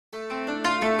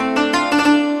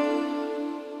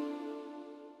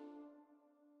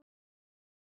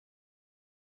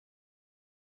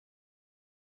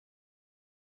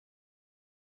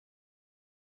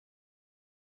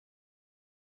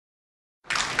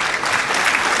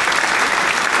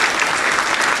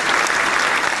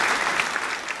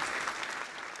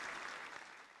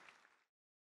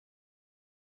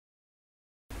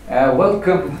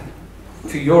Welcome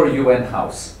to your UN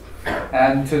house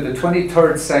and to the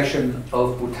 23rd session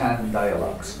of Bhutan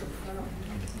Dialogues.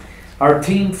 Our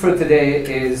theme for today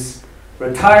is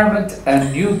retirement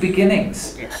and new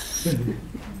beginnings.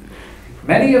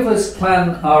 Many of us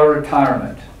plan our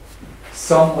retirement,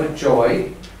 some with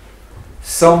joy,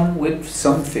 some with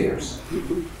some fears.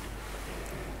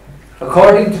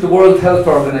 According to the World Health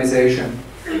Organization,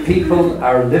 people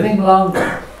are living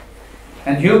longer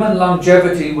and human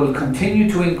longevity will continue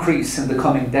to increase in the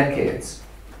coming decades.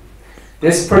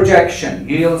 This projection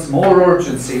yields more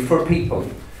urgency for people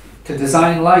to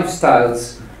design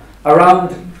lifestyles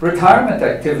around retirement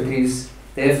activities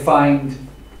they find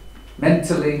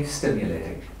mentally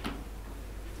stimulating.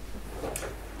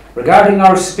 Regarding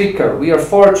our speaker, we are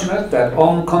fortunate that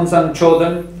Kunzang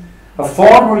Choden, a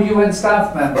former UN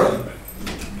staff member,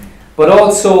 but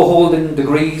also holding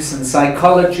degrees in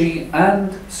psychology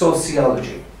and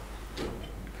sociology.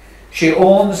 She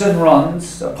owns and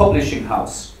runs a publishing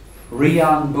house,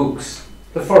 Rian Books,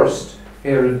 the first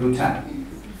here in Bhutan.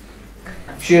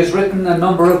 She has written a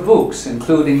number of books,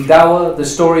 including Dawa, The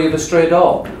Story of a Stray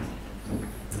Dog,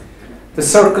 The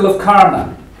Circle of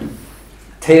Karma,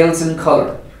 Tales in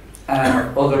Colour,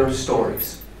 and other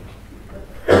stories.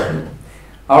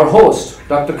 Our host,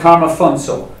 Dr. Karma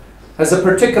Phuntsho, has a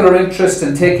particular interest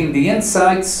in taking the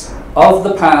insights of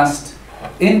the past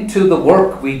into the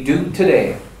work we do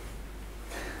today.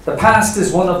 The past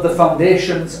is one of the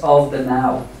foundations of the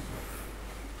now.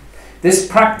 This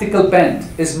practical bent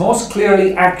is most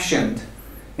clearly actioned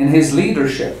in his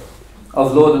leadership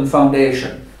of Loden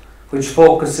Foundation, which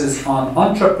focuses on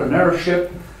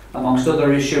entrepreneurship, amongst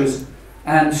other issues,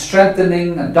 and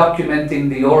strengthening and documenting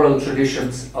the oral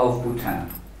traditions of Bhutan.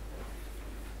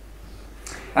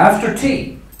 After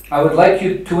tea, I would like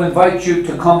to invite you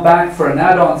to come back for an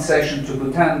add-on session to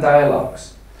Bhutan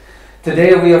Dialogues.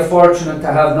 Today we are fortunate to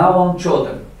have Kunzang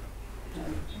Choden,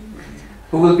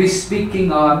 who will be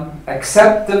speaking on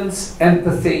acceptance,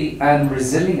 empathy, and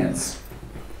resilience.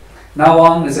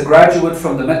 Kunzang is a graduate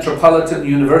from the Metropolitan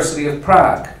University of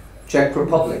Prague, Czech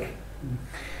Republic.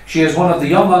 She is one of the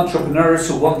young entrepreneurs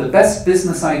who won the Best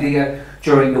Business Idea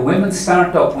during the Women's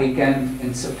Startup Weekend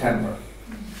in September.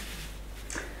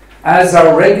 As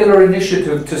our regular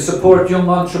initiative to support young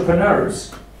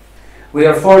entrepreneurs, we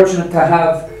are fortunate to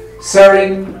have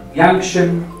Sering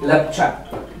Yangshin Lepcha,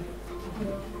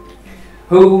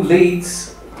 who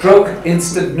leads Drug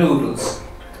Instant Noodles.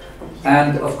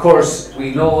 And of course,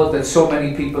 we know that so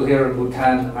many people here in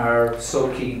Bhutan are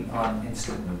so keen on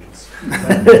instant noodles.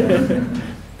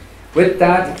 With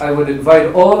that, I would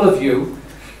invite all of you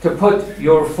to put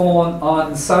your phone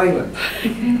on silent,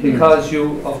 because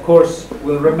you, of course,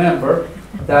 will remember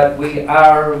that we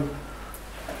are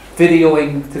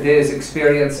videoing today's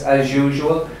experience as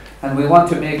usual, and we want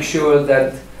to make sure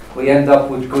that we end up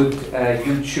with good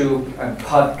YouTube and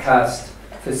podcast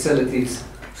facilities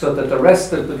so that the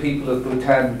rest of the people of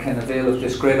Bhutan can avail of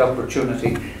this great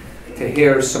opportunity to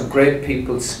hear some great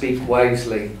people speak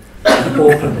wisely and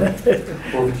openly.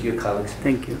 Over to you, colleagues.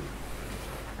 Thank you.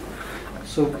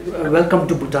 So, welcome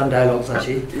to Bhutan Dialogues,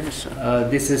 Ashi. Yes, sir.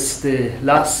 This is the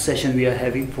last session we are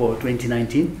having for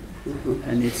 2019,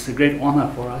 and it's a great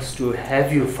honor for us to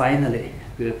have you finally.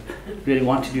 We really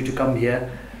wanted you to come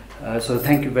here, so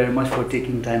thank you very much for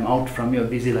taking time out from your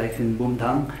busy life in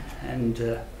Bhutan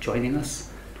and joining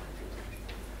us.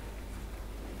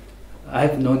 I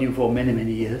have known you for many,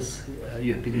 many years.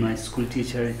 You have been my school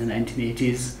teacher in the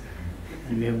 1980s,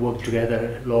 and we have worked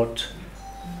together a lot.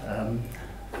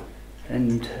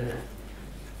 And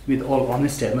with all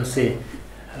honesty, I must say,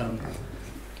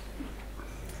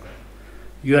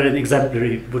 you are an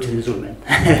exemplary Bhutanese woman,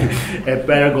 a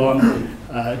paragon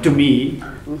to me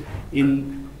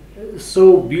in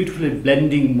so beautifully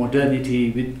blending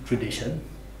modernity with tradition,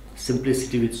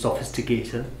 simplicity with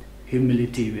sophistication,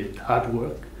 humility with hard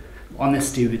work,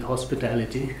 honesty with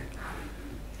hospitality,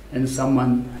 and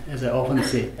someone, as I often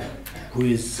say, who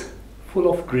is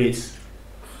full of grace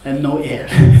and no air.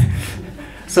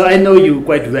 So I know you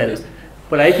quite well,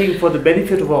 but I think for the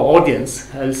benefit of our audience,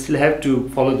 I'll still have to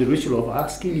follow the ritual of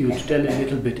asking you to tell a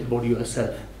little bit about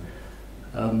yourself.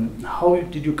 How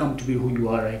did you come to be who you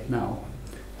are right now?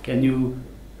 Can you,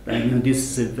 I know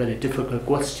this is a very difficult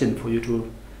question for you to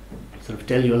sort of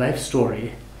tell your life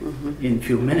story in a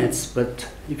few minutes, but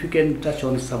if you can touch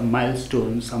on some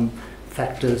milestones, some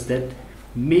factors that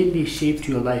mainly shaped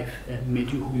your life and made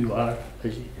you who you are,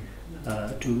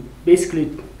 to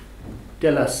basically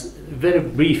tell us a very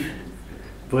brief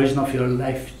version of your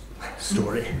life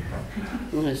story.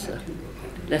 Yes, sir.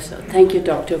 Yes, sir. Thank you,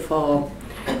 Doctor, for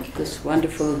this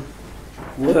wonderful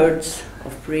words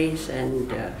praise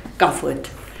and comfort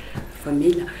for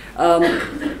me.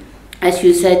 As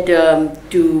you said,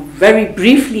 to very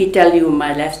briefly tell you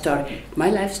my life story.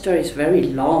 My life story is very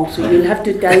long, so you'll have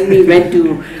to tell me when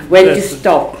to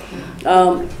stop.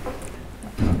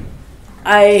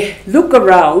 I look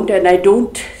around and I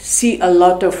don't see a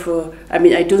lot of, I'm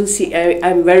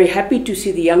very happy to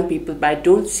see the young people, but I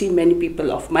don't see many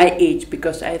people of my age,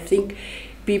 because I think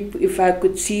if I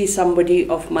could see somebody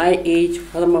of my age,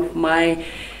 some of my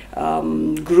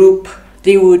group,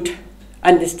 they would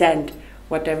understand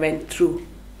what I went through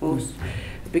most.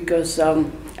 Because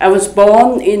I was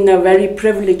born in a very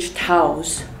privileged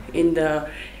house in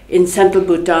central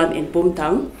Bhutan, in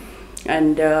Phuntsho,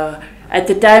 and at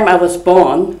the time I was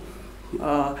born,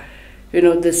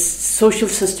 the social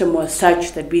system was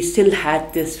such that we still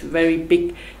had this very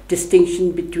big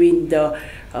distinction between the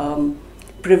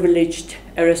privileged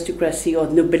aristocracy or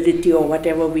nobility or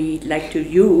whatever we like to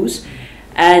use,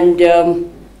 and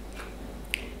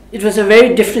it was a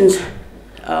very different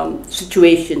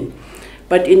situation.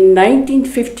 But in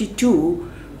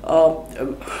 1952,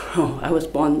 I was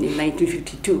born in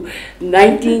 1952.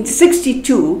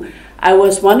 1962, I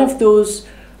was one of those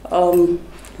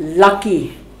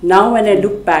lucky, now when I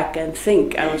look back and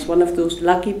think, I was one of those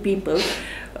lucky people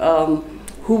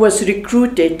who was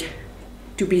recruited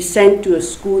to be sent to a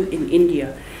school in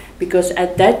India. Because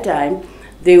at that time,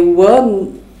 there were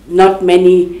not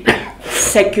many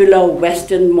secular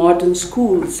Western modern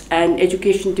schools and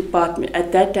education department.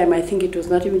 At that time, I think it was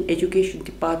not even education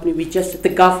department, we just the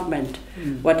government,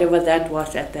 whatever that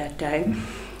was at that time.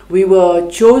 We were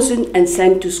chosen and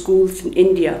sent to schools in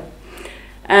India.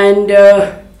 And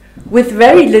with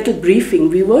very little briefing,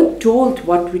 we weren't told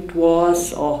what it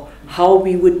was or how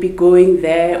we would be going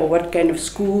there or what kind of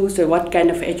schools or what kind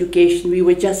of education. We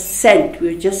were just sent,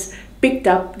 we were just picked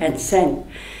up and sent.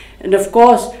 And of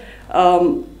course,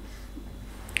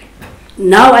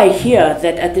 now I hear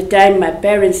that at the time my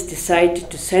parents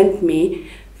decided to send me,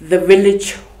 the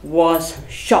village was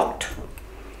shocked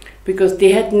because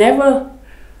they had never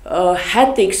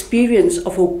had the experience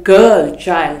of a girl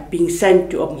child being sent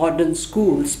to a modern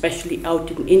school, especially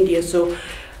out in India. So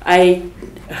I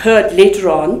heard later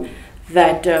on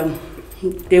that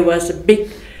there was a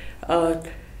big,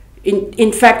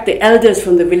 in fact the elders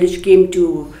from the village came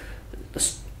to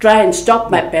try and stop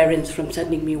my parents from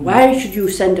sending me. Why should you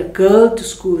send a girl to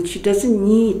school? She doesn't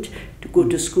need to go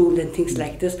to school and things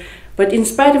like this. But in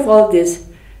spite of all this,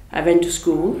 I went to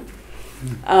school.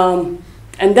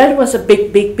 And that was a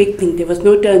big thing. There was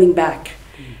no turning back.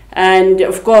 And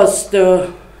of course,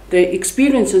 the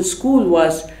experience in school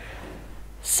was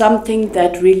something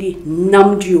that really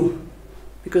numbed you,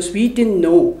 because we didn't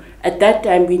know. At that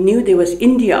time, we knew there was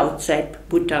India outside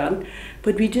Bhutan,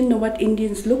 but we didn't know what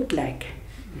Indians looked like.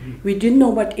 We didn't know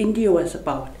what India was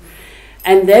about.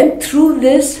 And then through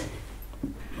this,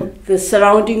 the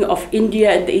surrounding of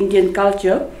India and the Indian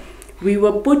culture, we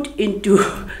were put into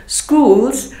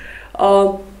schools,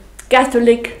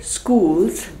 Catholic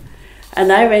schools,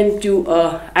 and I went to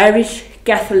an Irish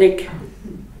Catholic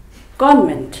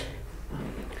convent.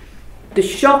 The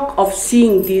shock of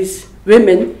seeing these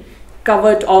women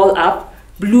covered all up,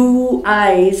 blue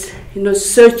eyes,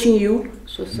 searching you.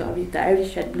 So sorry, the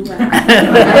Irish had blue eyes.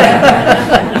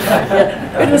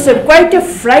 Yeah. It was quite a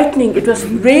frightening, it was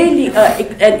really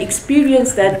an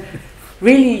experience that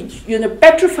really,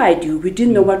 petrified you. We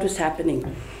didn't know what was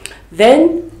happening.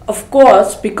 Then, of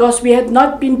course, because we had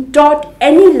not been taught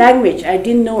any language, I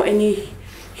didn't know any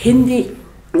Hindi,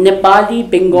 Nepali,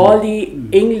 Bengali,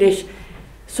 English,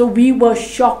 so we were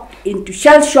shell-shocked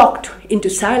into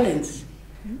silence.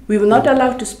 We were not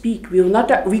allowed to speak. We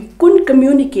couldn't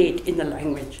communicate in the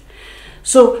language.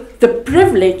 So the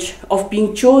privilege of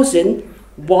being chosen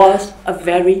was a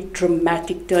very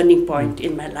traumatic turning point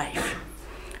in my life.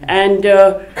 And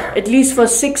at least for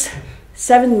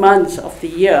 6-7 months of the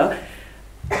year,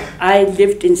 I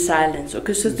lived in silence.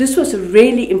 Okay, so this was a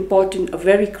really important, a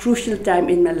very crucial time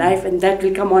in my life, and that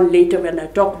will come on later when I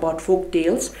talk about folk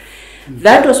tales.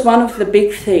 That was one of the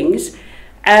big things.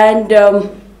 And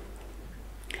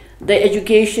the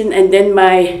education, and then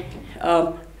my,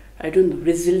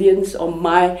 resilience, or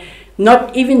my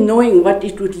not even knowing what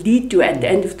it would lead to at the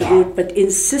end of the road, but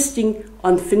insisting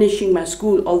on finishing my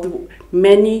school, although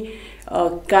many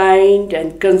kind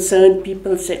and concerned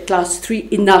people said, class 3,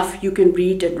 enough, you can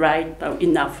read and write, now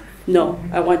enough. No,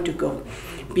 I want to go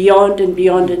beyond and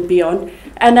beyond and beyond.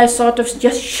 And I sort of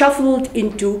just shuffled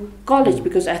into college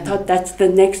because I thought that's the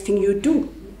next thing you do.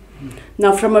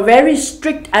 Now, from a very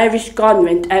strict Irish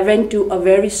convent, I went to a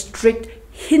very strict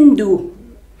Hindu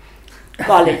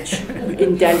college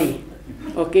in Delhi.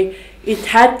 Okay, it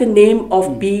had the name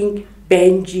of being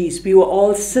Benjis. We were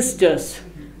all sisters.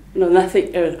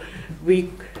 Nothing.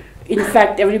 In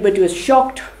fact, everybody was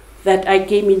shocked that I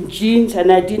came in jeans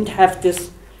and I didn't have this,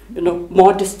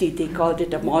 modesty. They called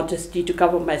it a modesty to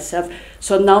cover myself.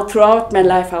 So now throughout my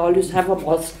life, I always have a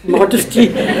modesty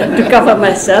to cover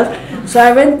myself. So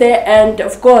I went there, and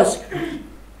of course,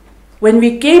 when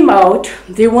we came out,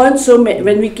 there weren't so many.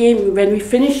 When we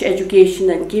finished education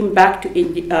and came back to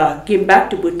India, came back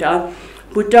to Bhutan,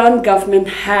 Bhutan government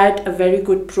had a very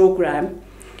good program,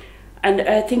 and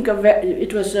I think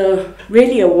it was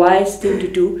really a wise thing to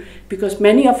do, because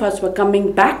many of us were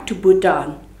coming back to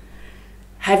Bhutan,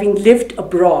 having lived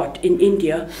abroad in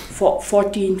India for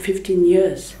 14, 15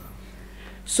 years.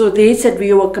 So they said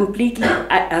we were completely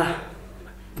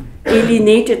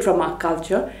alienated from our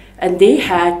culture, and they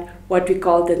had what we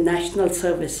call the national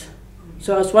service.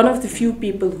 So I was one of the few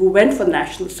people who went for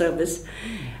national service,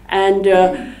 and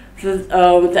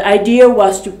the idea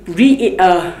was to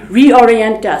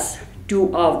reorient us to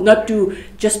not to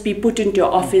just be put into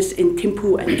office in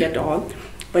Thimphu and get on,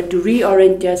 but to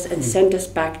reorient us and send us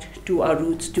back to our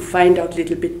roots to find out a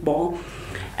little bit more.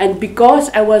 And because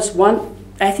I was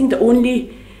I think the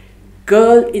only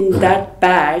girl in that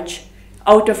batch,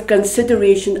 out of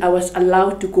consideration, I was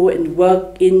allowed to go and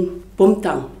work in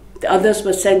Bumtang. The others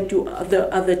were sent to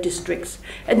other districts.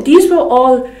 And these were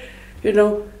all,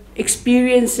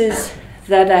 experiences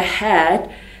that I had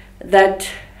that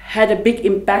had a big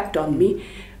impact on me.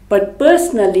 But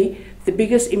personally, the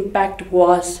biggest impact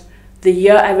was the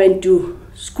year I went to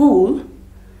school.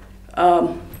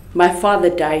 My father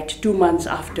died 2 months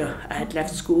after I had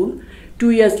left school.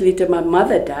 2 years later, my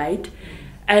mother died,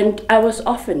 and I was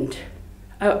orphaned.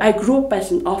 I grew up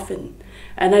as an orphan,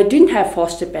 and I didn't have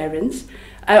foster parents.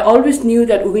 I always knew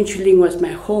that Chilli was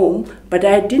my home, but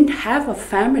I didn't have a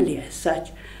family as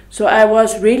such. So I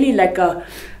was really like a,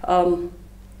 a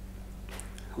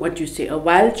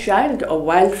wild child, or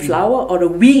wild flower, or a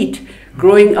weed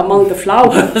growing among the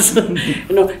flowers,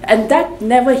 and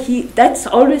that's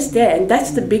always there, and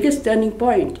that's the biggest turning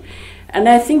point. And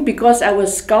I think because I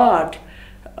was scarred,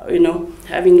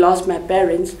 having lost my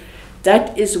parents,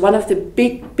 that is one of the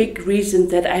big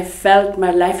reasons that I felt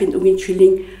my life in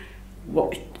Chilli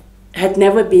had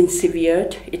never been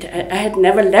severed. I had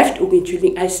never left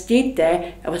Chilli. I stayed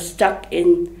there. I was stuck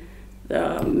in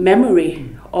the memory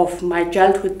of my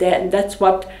childhood there, and that's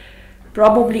what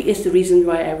probably is the reason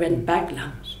why I went back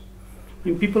now.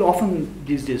 People often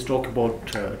these days talk about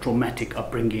traumatic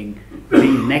upbringing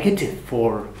being negative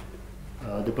for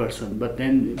the person, but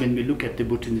then when we look at the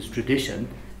Bhutanese tradition,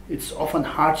 it's often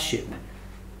hardship,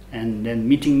 and then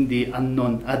meeting the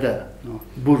unknown other,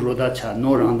 burrodacha,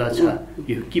 no randacha.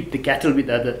 You keep the cattle with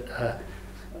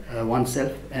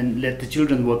oneself and let the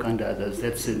children work under others.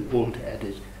 That's an old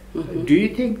adage. Do you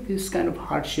think this kind of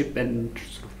hardship and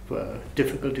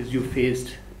difficulties you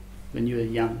faced when you were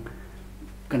young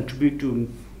contribute to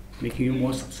making you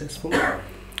more successful?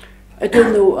 I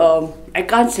don't know. I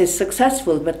can't say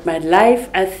successful, but my life,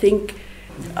 I think.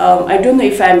 I don't know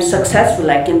if I'm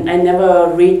successful. I never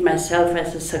rate myself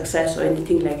as a success or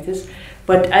anything like this.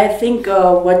 But I think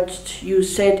what you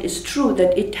said is true,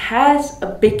 that it has a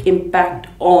big impact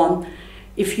on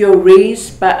if you're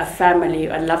raised by a family,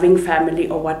 a loving family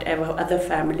or whatever other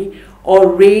family, or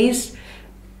raised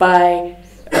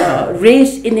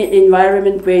in an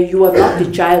environment where you are not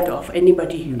the child of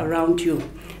anybody around you.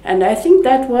 And I think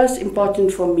that was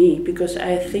important for me, because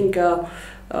I think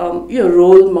your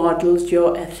role models,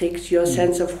 your ethics, your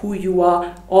sense of who you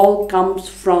are, all comes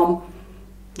from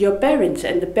your parents.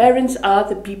 And the parents are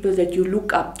the people that you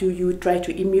look up to, you try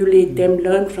to emulate them,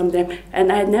 learn from them.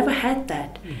 And I never had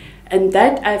that. And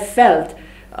that I felt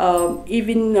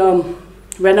even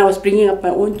when I was bringing up my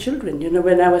own children,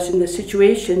 when I was in a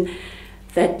situation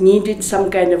that needed some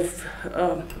kind of,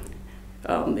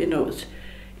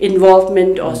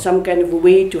 involvement or some kind of a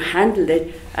way to handle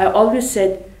it, I always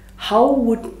said, how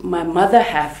would my mother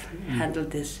have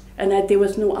handled this? And there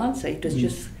was no answer. It was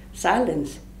just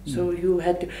silence. So you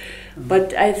had to.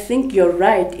 But I think you're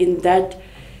right in that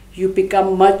you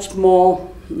become much more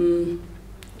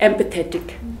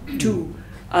empathetic to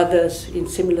others in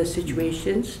similar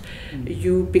situations.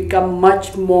 You become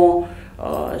much more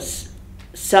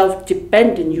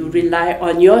self-dependent. You rely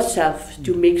on yourself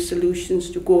to make solutions,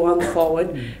 to go on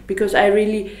forward. Because I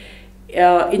really,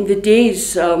 in the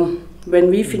days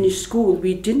when we finished school,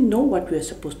 we didn't know what we were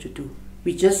supposed to do.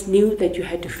 We just knew that you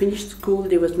had to finish school.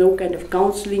 There was no kind of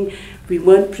counseling. We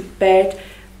weren't prepared.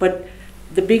 But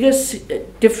the biggest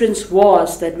difference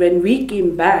was that when we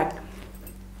came back,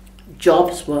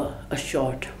 jobs were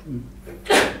assured.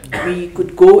 we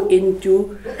could go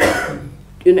into,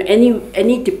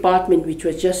 any department which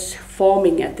was just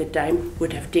forming at the time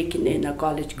would have taken in a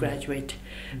college graduate.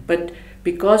 But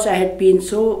because I had been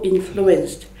so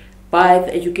influenced by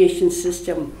the education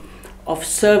system of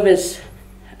service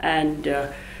and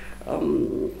that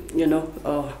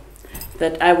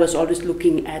I was always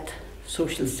looking at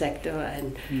social sector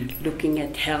and looking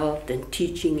at health and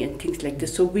teaching and things like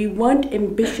this. So we weren't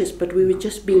ambitious, but we were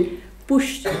just being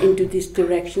pushed into these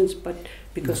directions, but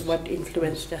because what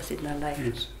influenced us in our life.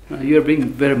 Yes. You're being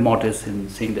very modest in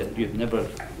saying that you've never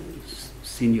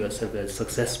seen yourself as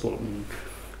successful.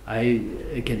 I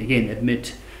can again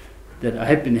admit that I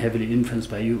have been heavily influenced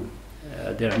by you.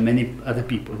 There are many other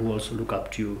people who also look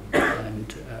up to you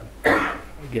and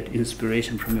get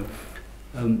inspiration from you.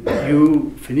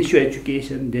 You finished your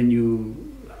education, then you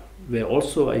were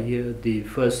also, I hear, the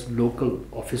first local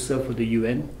officer for the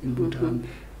UN in Bhutan.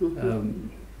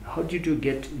 How did you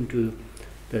get into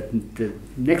the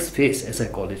next phase, as I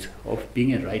call it, of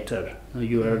being a writer?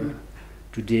 You are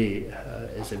today,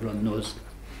 as everyone knows,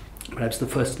 perhaps the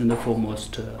first and the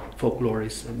foremost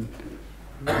folklorist and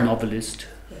novelist,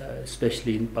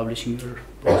 especially in publishing your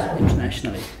books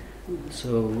internationally.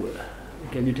 So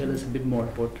can you tell us a bit more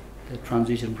about the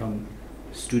transition from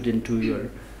student to your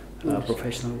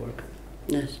professional work?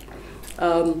 Yes.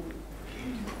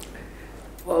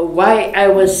 Why I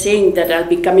was saying that I'll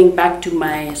be coming back to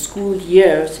my school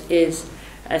years is,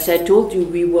 as I told you,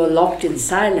 we were locked in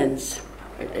silence.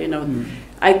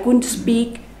 I couldn't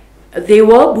speak. There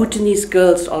were Bhutanese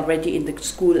girls already in the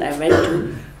school I went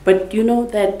to, but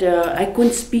I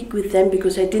couldn't speak with them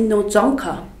because I didn't know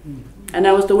Dzongkha. And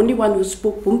I was the only one who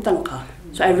spoke Bumtangkha.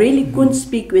 So I really couldn't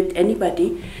speak with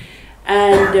anybody.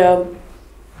 And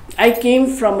I came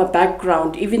from a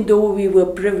background, even though we were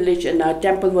privileged and our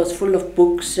temple was full of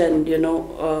books and,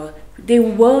 there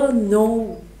were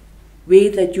no way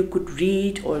that you could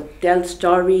read or tell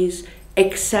stories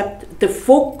except the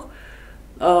folk,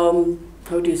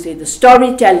 the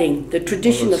storytelling, the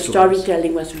tradition of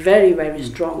storytelling was very, very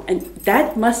strong. And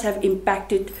that must have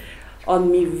impacted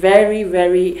on me very,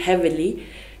 very heavily,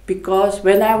 because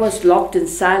when I was locked in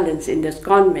silence in this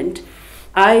convent,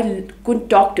 I couldn't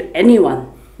talk to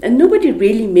anyone. And nobody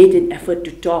really made an effort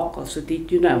to talk also.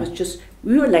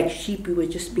 We were like sheep, we were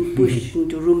just being pushed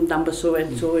into room number so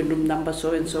and so and room number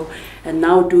so and so, and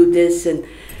now do this and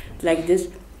like this.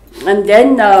 And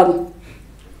then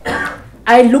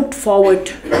I looked forward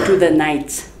to the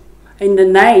nights. In the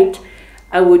night,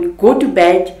 I would go to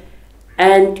bed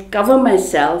and cover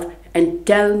myself and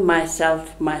tell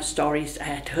myself my stories I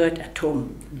had heard at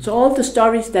home. So all the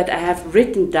stories that I have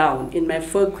written down in my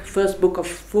first book of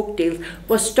folk tales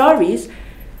were stories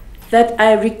that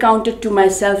I recounted to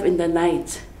myself in the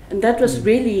nights. And that was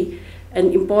really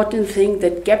an important thing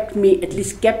that kept me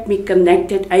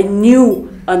connected. I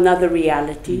knew another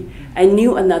reality. I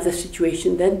knew another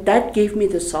situation. Then that gave me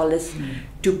the solace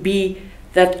to be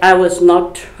that I was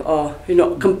not,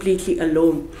 completely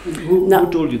alone. Who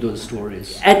told you those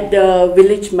stories? At the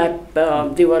village,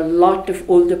 there were a lot of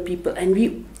older people,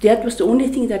 and that was the only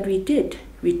thing that we did.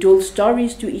 We told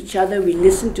stories to each other, we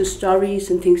listened to stories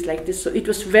and things like this. So it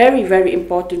was very, very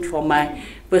important for my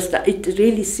personality. It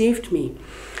really saved me.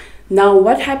 Now,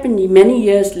 what happened many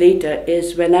years later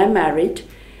is when I married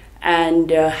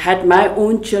and had my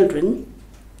own children,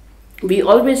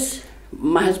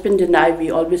 my husband and I,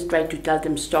 we always tried to tell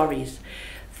them stories.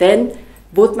 Then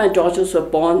both my daughters were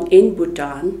born in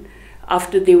Bhutan.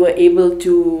 After they were able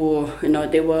to,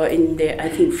 they were in their, I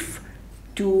think,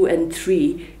 2 and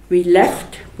 3, we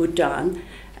left Bhutan.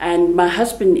 And my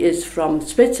husband is from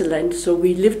Switzerland, so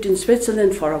we lived in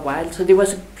Switzerland for a while. So there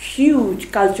was a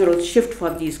huge cultural shift for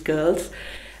these girls.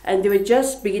 And they were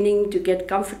just beginning to get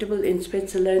comfortable in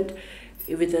Switzerland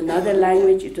with another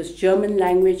language. It was German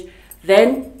language.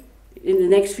 Then, in the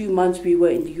next few months, we were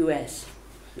in the US,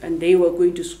 and they were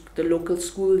going to the local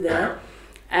school there.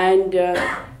 And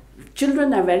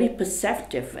children are very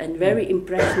perceptive and very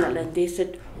impressional, and they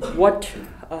said,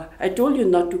 I told you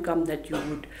not to come, that you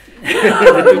would.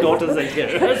 The 2 daughters are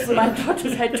here. So my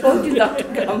daughters, I told you not to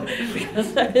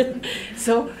come.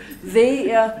 So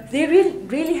they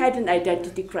really had an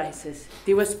identity crisis.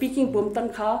 They were speaking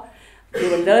Bumtangkha, they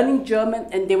were learning German,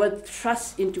 and they were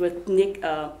thrust into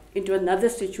another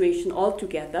situation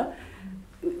altogether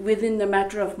within a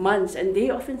matter of months. And they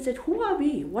often said, "Who are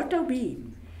we? What are we?"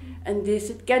 And they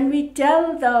said, "Can we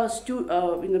tell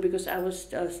the because I was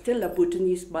still a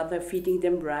Bhutanese mother feeding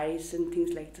them rice and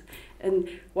things like that." And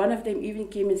one of them even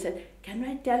came and said, "Can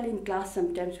I tell in class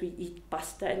sometimes we eat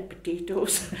pasta and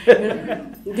potatoes?"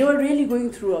 They were really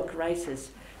going through a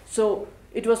crisis. So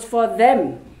it was for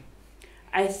them.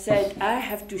 I said, I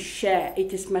have to share.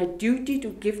 It is my duty to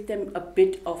give them a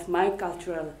bit of my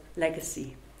cultural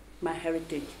legacy, my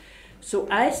heritage. So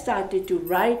I started to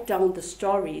write down the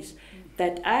stories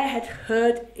that I had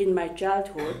heard in my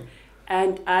childhood,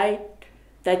 and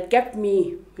that kept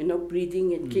me,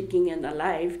 breathing and kicking and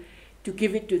alive, to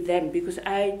give it to them. Because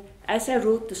as I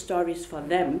wrote the stories for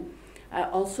them, I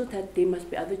also thought there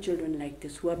must be other children like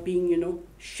this who are being,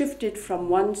 shifted from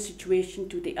one situation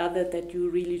to the other that you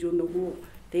really don't know who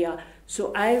they are.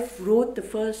 So I wrote the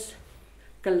first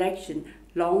collection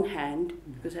longhand,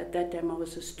 because at that time I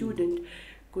was a student,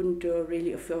 couldn't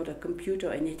really afford a computer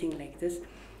or anything like this.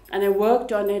 And I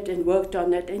worked on it,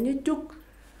 and it took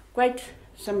quite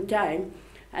some time.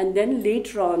 And then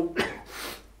later on,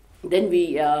 then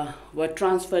we were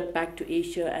transferred back to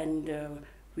Asia, and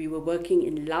we were working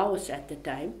in Laos at the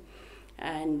time.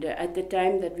 And at the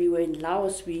time that we were in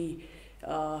Laos, we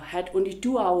had only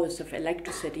 2 hours of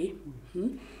electricity.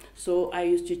 So I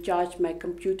used to charge my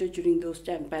computer during those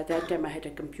times. By that time I had a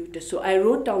computer. So I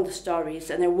wrote down the stories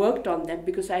and I worked on them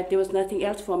because there was nothing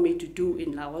else for me to do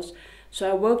in Laos.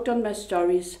 So I worked on my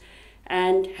stories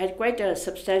and had quite a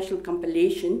substantial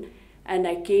compilation. And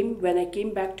when I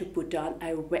came back to Bhutan,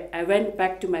 I went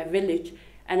back to my village,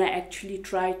 and I actually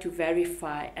tried to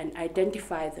verify and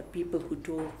identify the people who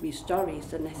told me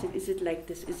stories. And I said, is it like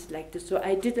this? Is it like this? So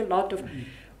I did a lot of,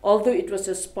 although it was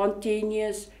a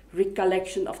spontaneous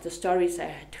recollection of the stories I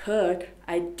had heard,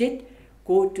 I did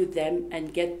go to them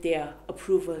and get their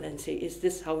approval and say, is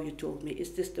this how you told me?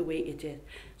 Is this the way it is?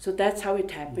 So that's how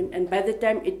it happened. And by the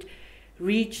time it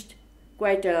reached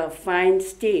quite a fine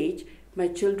stage, my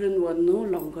children were no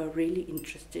longer really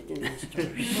interested in the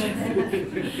stories.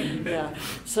 Yeah.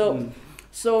 So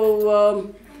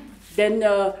then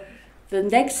the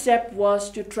next step was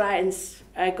to try, and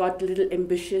I got a little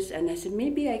ambitious, and I said,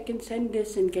 maybe I can send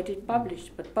this and get it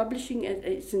published. But publishing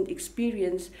is an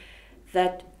experience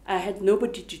that I had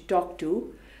nobody to talk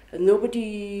to,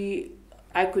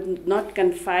 I could not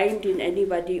confide in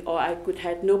anybody, or I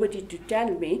had nobody to tell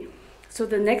me. So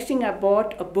the next thing, I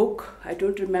bought a book. I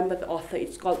don't remember the author.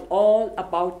 It's called All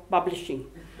About Publishing.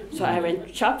 So I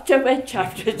went chapter by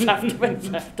chapter, chapter by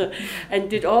chapter, and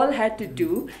did all I had to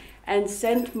do, and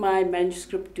sent my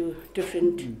manuscript to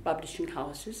different publishing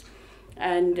houses.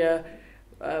 And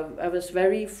I was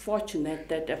very fortunate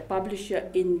that a publisher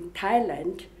in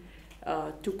Thailand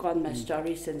took on my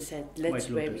stories and said,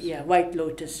 White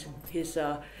Lotus. He's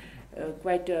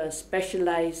quite a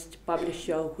specialized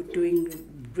publisher who's doing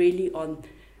really on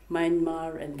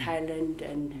Myanmar and Thailand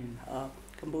and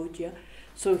Cambodia.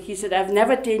 So he said, I've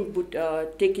never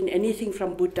taken anything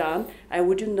from Bhutan. I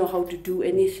wouldn't know how to do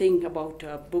anything about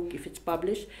a book if it's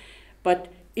published.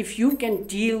 But if you can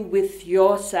deal with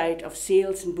your side of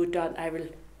sales in Bhutan,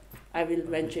 I will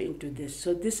venture into this.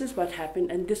 So this is what happened,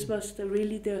 and this was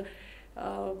really the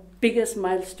biggest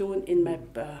milestone in my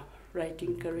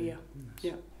writing career.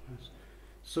 Yeah.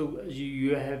 So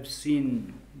you have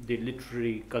seen the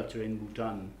literary culture in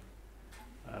Bhutan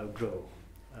grow.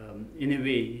 In a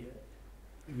way,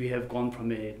 we have gone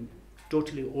from a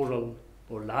totally oral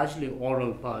or largely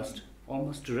oral past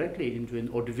almost directly into an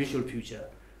audiovisual future,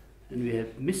 and we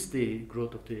have missed the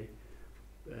growth of the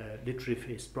literary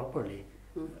phase properly.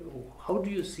 How do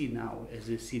you see now, as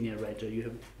a senior writer, you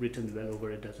have written well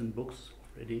over a dozen books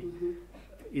already,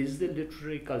 is the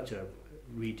literary culture,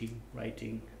 reading,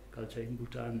 writing culture in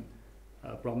Bhutan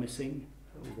promising?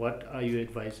 What are your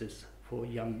advices for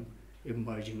young,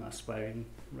 emerging, aspiring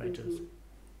writers?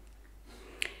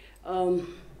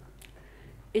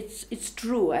 It's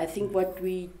true. I think what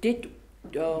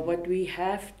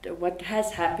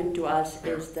has happened to us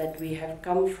is that we have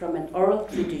come from an oral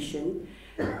tradition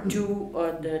to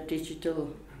the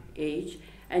digital age,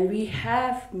 and we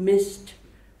have missed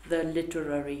the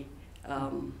literary.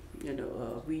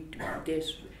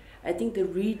 I think the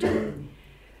reading,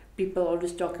 people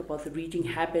always talk about the reading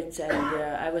habits, and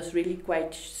I was really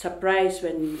quite surprised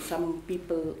when some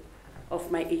people of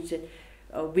my age said,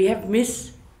 we have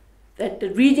missed that the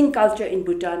reading culture in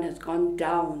Bhutan has gone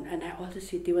down. And I always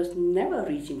say there was never a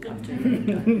reading culture in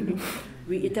Bhutan.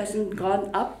 It hasn't gone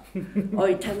up or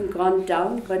it hasn't gone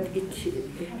down, but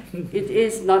it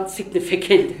is not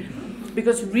significant,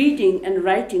 because reading and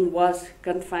writing was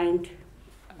confined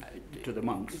to the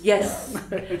monks. Yes,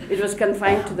 it was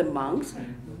confined to the monks.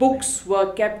 Books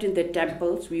were kept in the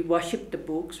temples. We worshipped the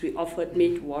books. We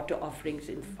made water offerings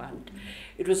in front.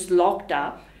 It was locked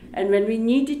up, and when we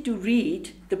needed to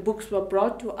read, the books were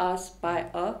brought to us by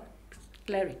a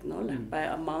cleric, by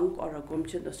a monk or a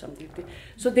gomchen or something.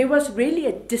 So there was really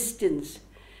a distance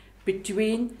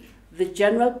between the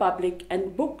general public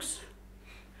and books.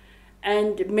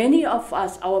 And many of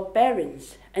us, our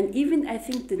parents, and even I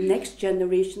think the next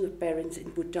generation of parents in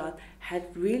Bhutan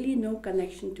had really no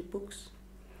connection to books.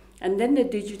 And then the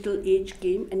digital age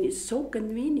came, and it's so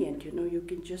convenient, you know, you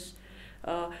can just...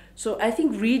 so I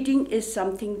think reading is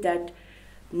something that,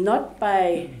 not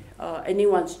by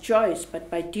anyone's choice, but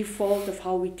by default of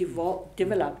how we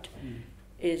developed,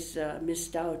 is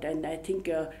missed out. And I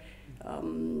think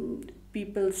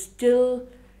people still...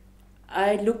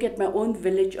 I look at my own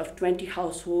village of 20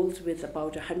 households with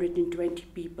about 120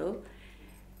 people.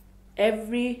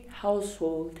 Every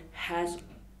household has,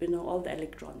 you know, all the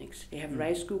electronics. They have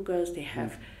rice cookers, they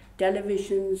have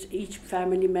televisions, each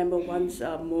family member wants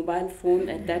a mobile phone,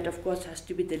 and that of course has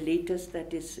to be the latest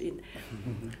that is in.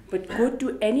 But go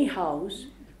to any house,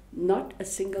 not a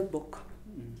single book.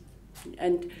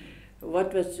 And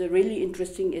what was really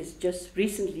interesting is just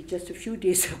recently, just a few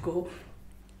days ago,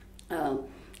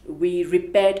 we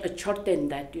repaired a Choden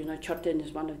that, you know, Choden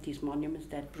is one of these monuments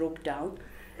that broke down,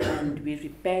 and we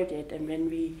repaired it. And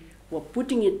when we were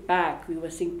putting it back, we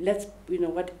were saying, let's, you know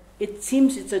what, it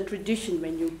seems it's a tradition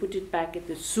when you put it back at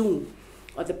the zoom,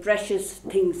 or the precious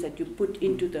things that you put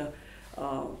into the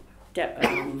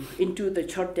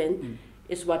Choden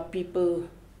is what people,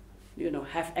 you know,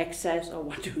 have access or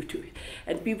want to do it.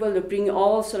 And people are bringing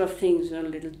all sort of things, you know,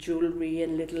 little jewelry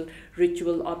and little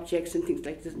ritual objects and things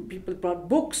like this. And people brought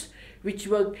books which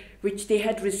they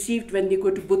had received when they go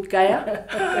to Bodh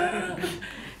Gaya.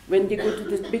 When they go to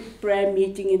this big prayer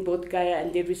meeting in Bodh Gaya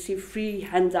and they receive free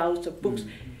handouts of books.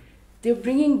 They're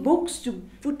bringing books to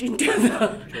put into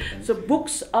the... So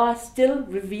books are still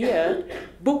revered,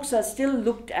 books are still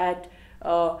looked at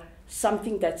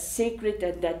something that's sacred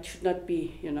and that should not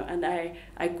be, you know, and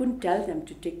I couldn't tell them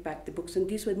to take back the books. And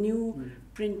these were new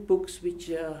print books which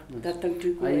I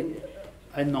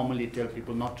normally tell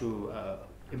people not to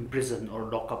imprison or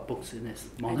lock up books in a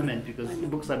monument, because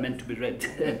books are meant to be read.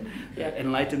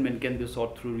 Enlightenment can be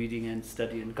sought through reading and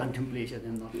study and contemplation,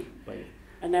 and not by...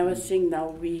 And I was saying now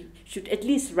we should at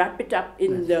least wrap it up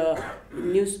in the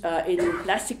in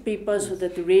plastic paper so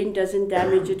that the rain doesn't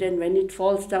damage it, and when it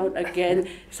falls down again,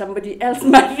 somebody else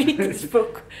might read this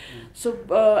book. So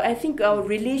I think our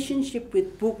relationship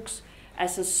with books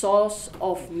as a source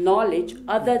of knowledge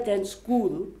other than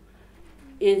school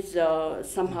is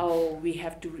somehow we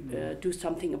have to do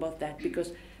something about that,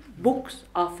 because books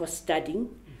are for studying.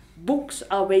 Books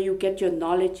are where you get your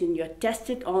knowledge and you're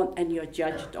tested on and you're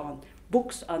judged on.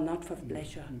 Books are not for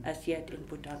pleasure as yet in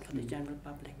Bhutan for the general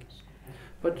public.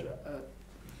 But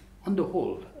on the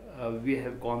whole, we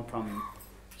have gone from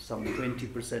some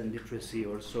 20% literacy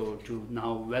or so to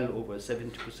now well over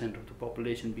 70% of the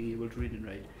population being able to read and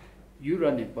write. You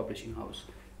run a publishing house.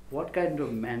 What kind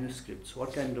of manuscripts,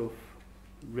 what kind of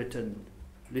written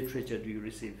literature do you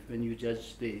receive when you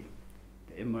judge the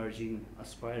emerging,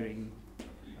 aspiring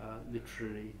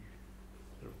literary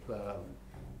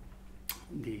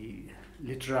the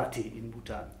literati in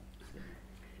Bhutan?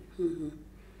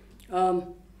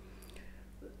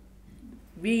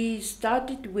 We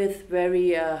started with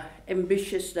very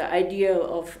ambitious, the idea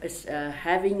of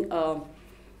having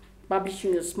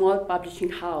publishing a small publishing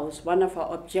house. One of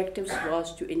our objectives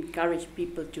was to encourage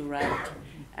people to write,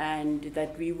 and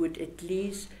that we would at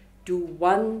least do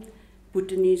one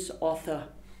Bhutanese author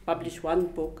publish one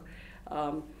book.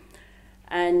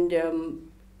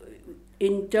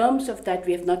 In terms of that,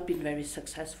 we have not been very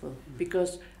successful,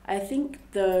 because I think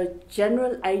the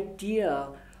general idea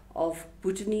of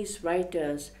Bhutanese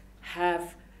writers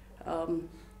have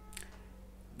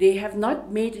they have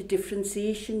not made a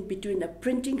differentiation between a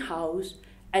printing house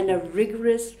and a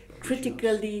rigorous,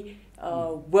 critically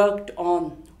worked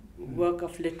on work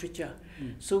of literature.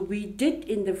 So we did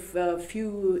in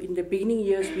the beginning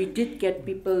years, we did get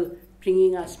people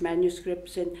bringing us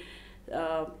manuscripts and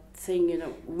saying, you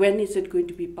know, when is it going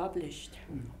to be published?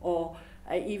 Or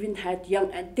I even had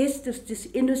and this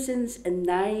innocence and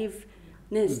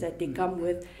naiveness that they come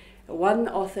with. One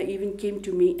author even came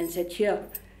to me and said, "Here,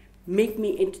 make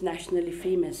me internationally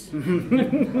famous."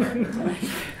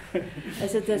 I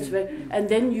said, "That's right." And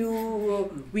then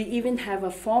we even have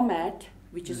a format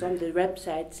which is on the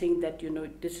website saying that, you know,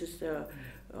 this is the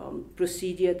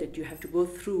procedure that you have to go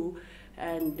through,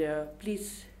 and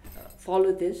please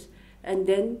follow this. And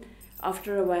then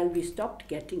after a while we stopped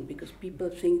getting, because people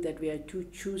think that we are too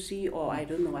choosy, or I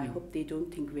don't know, I hope they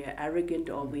don't think we are arrogant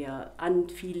or we are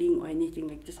unfeeling or anything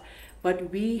like this.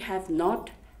 But we have not,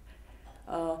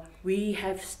 we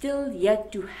have still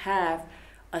yet to have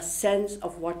a sense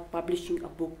of what publishing a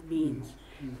book means.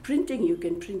 Printing, you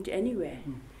can print anywhere.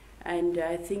 And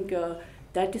I think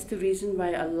that is the reason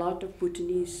why a lot of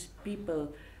Bhutanese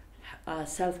people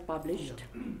self-published,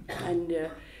 and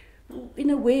in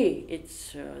a way,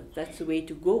 it's that's the way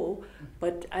to go.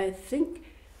 But I think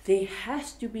there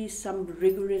has to be some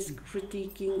rigorous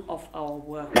critiquing of our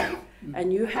work,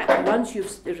 and you have once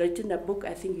you've written a book,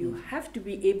 I think you have to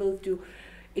be able to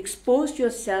expose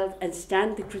yourself and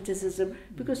stand the criticism,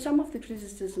 because some of the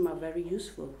criticism are very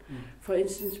useful. For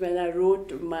instance, when I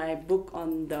wrote my book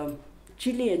on the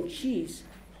Chilli and Cheese,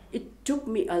 it took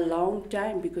me a long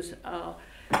time because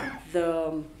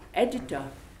the editor,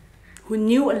 who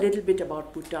knew a little bit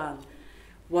about Bhutan,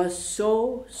 was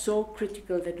so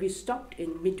critical that we stopped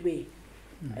in midway.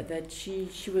 That she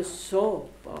was so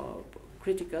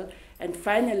critical, and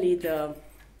finally the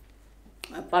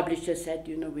publisher said,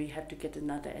 you know, we have to get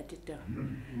another editor.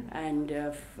 And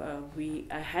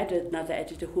I had another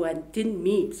editor who I didn't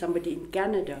meet, somebody in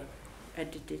Canada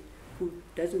edited, who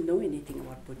doesn't know anything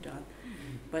about Bhutan.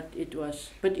 But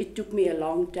it took me a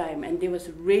long time, and there was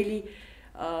really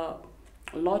a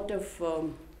lot of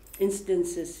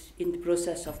instances in the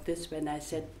process of this when I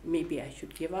said maybe I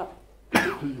should give up.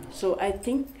 So I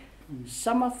think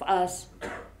some of us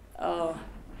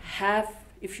have,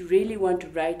 if you really want to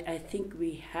write, I think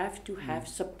we have to have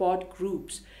support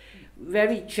groups,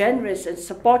 very generous and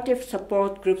supportive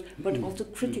support groups, but also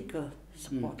critical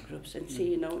support groups, and say,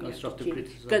 you know, constructive you have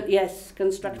to criticism. yes,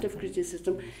 constructive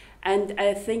criticism, and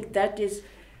I think that is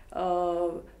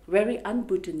very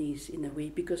un-Bhutanese in a way,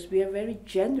 because we are very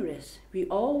generous. We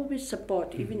always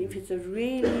support, even if it's a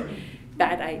really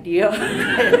bad idea,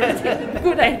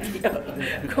 good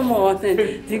idea, come on,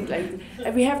 and things like that.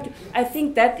 And we have to. I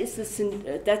think that is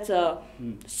that's a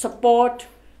support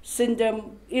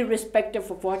syndrome,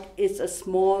 irrespective of what is a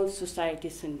small society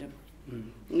syndrome.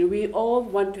 We all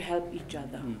want to help each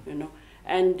other, you know,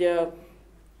 and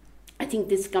I think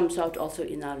this comes out also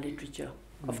in our literature.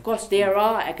 Of course, there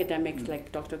are academics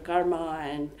like Dr. Karma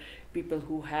and people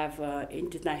who have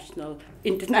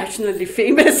internationally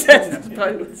famous, as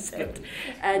Paul said,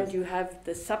 and you have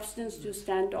the substance to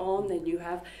stand on, and you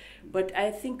have, but I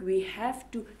think we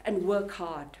have to, and work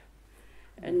hard.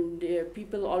 And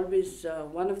people always,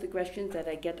 one of the questions that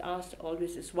I get asked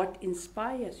always is, what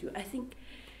inspires you? I think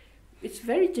it's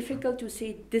very difficult to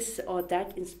say this or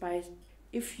that inspires.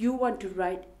 If you want to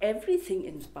write, everything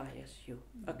inspires you.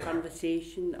 A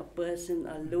conversation, a person,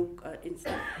 a look,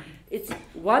 it's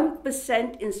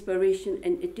 1% inspiration,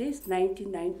 and it is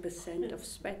 99% of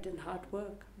sweat and hard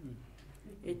work.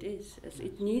 It is.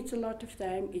 It needs a lot of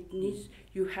time. It needs,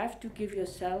 you have to give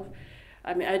yourself,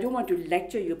 I mean, I don't want to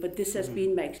lecture you, but this has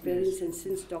been my experience, and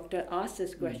since Doctor asked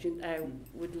this question, I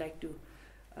would like to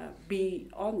be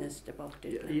honest about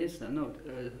it. Yes, no,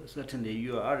 certainly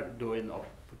you are doing of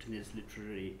Bhutanese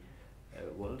literary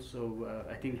world, so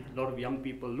I think a lot of young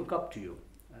people look up to you,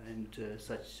 and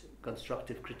such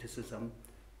constructive criticism,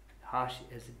 harsh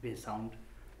as it may sound,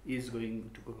 is going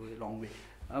to go a long way.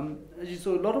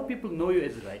 So a lot of people know you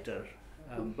as a writer,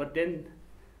 but then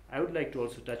I would like to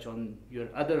also touch on your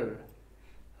other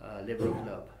labor of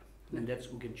love, and that's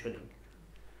Ugin Choden.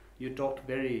 You talked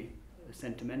very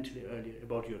sentimentally earlier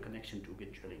about your connection to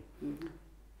Ugin Choden.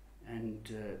 And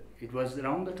it was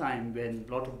around the time when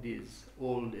a lot of these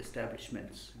old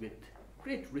establishments with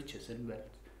great riches and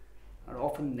wealth are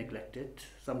often neglected.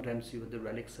 Sometimes even the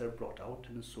relics are brought out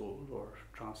and sold or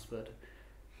transferred.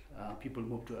 People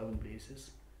move to urban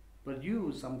places. But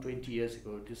you, some 20 years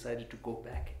ago, decided to go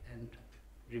back and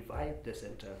revive the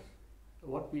center.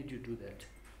 What made you do that?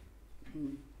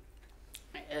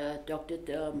 Doctor,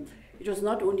 it was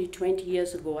not only 20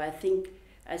 years ago. I think,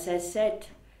 as I said,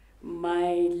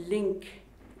 my link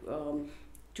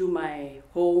to my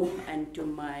home and to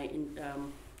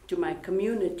my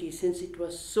community, since it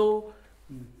was so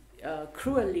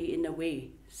cruelly, in a way,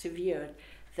 severed,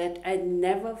 that I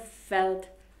never felt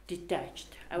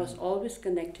detached. I was always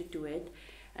connected to it,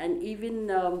 and even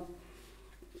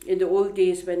in the old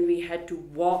days when we had to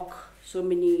walk so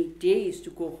many days to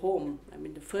go home. I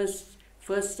mean, the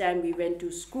first time we went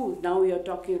to school. Now we are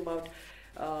talking about,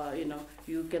 you know,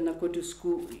 you cannot go to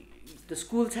school. The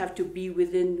schools have to be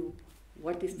within,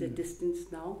 what is the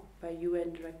distance now by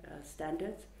UN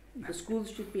standards? The schools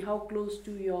should be how close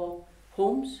to your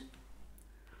homes?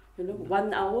 You know,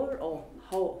 1 hour or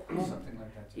how? Something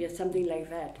like that. Yeah, something like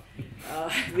that.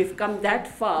 We've come that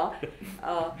far,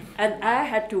 and I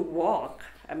had to walk.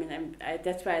 I mean,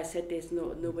 that's why I said there's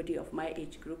nobody of my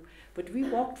age group. But we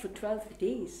walked for 12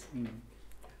 days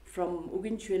from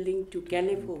Ugin Choden to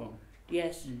Galepo,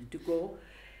 yes, to go.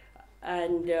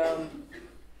 And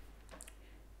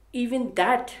even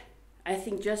that, I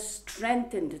think, just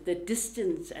strengthened the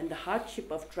distance and the hardship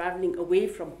of traveling away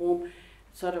from home,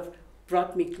 sort of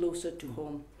brought me closer to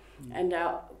home. And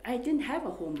I didn't have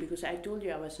a home because I told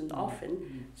you I was an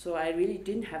orphan, so I really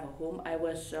didn't have a home. I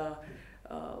was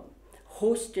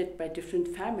hosted by different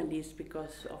families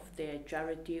because of their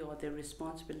charity or their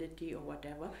responsibility or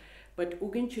whatever. But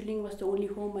Chilli was the only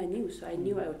home I knew, so I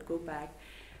knew I would go back.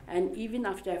 And even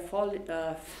after I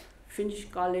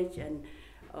finished college and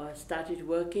started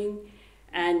working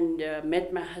and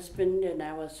met my husband, and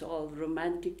I was all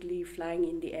romantically flying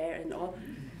in the air and all.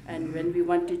 And when we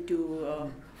wanted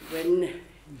to, when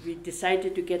we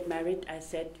decided to get married, I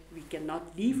said we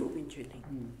cannot leave Chilli.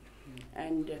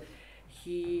 And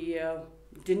he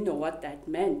didn't know what that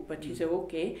meant, but he said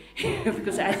okay,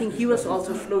 because I think he was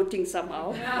also floating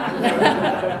somehow.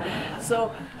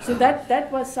 so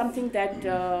that was something that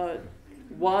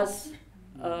was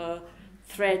a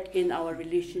thread in our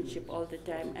relationship all the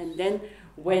time. And then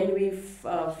when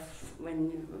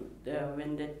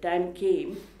when the time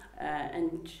came,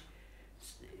 and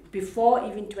before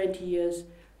even 20 years,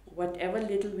 whatever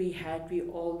little we had, we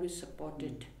always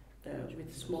supported.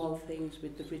 With small things,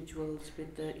 with the rituals,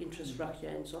 with the infrastructure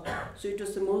and so on. So it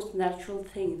was the most natural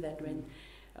thing that when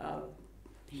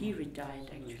he retired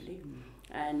actually,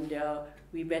 and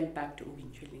we went back to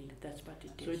Chilli. That's what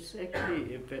it is. So it's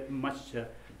actually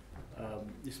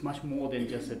it's much more than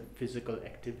just a physical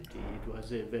activity. It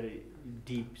was a very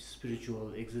deep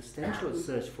spiritual, existential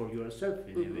search for yourself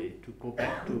in a way, to go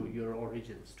back to your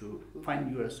origins, to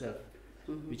find yourself,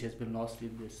 which has been lost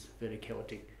in this very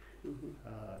chaotic,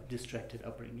 distracted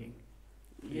upbringing.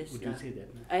 Yes, would you say that?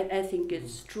 I think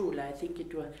it's true. I think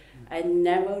it was. I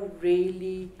never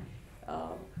really,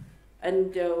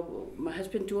 and my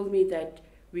husband told me that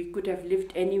we could have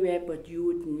lived anywhere, but you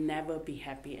would never be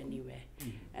happy anywhere.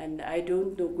 And I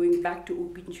don't know. Going back to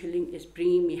Chilli is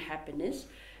bringing me happiness,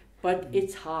 but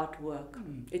it's hard work.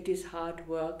 It is hard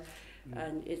work.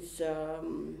 And it's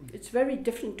very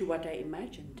different to what I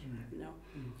imagined, you know,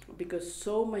 because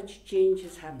so much change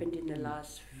has happened in the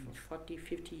last 40,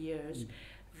 50 years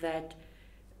that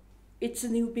it's a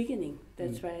new beginning.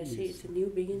 That's why I say it's a new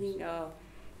beginning,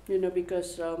 you know,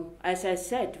 because as I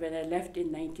said, when I left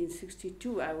in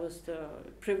 1962, I was the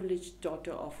privileged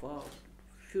daughter of a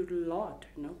feudal lord,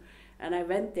 you know, and I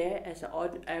went there as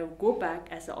I go back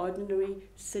as an ordinary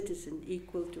citizen,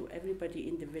 equal to everybody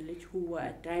in the village who were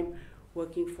at time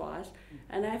working for us,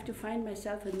 and I have to find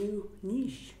myself a new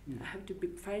niche. I have to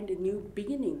find a new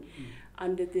beginning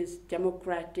under this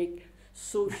democratic,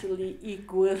 socially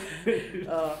equal,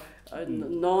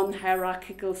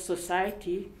 non-hierarchical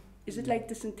society. Is it like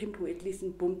this in Thimphu? At least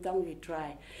in Bhutan we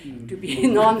try to be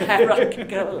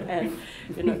non-hierarchical and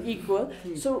equal.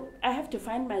 So I have to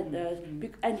find my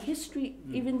and history,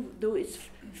 even though it's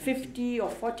 50 or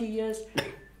 40 years,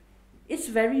 it's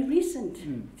very recent.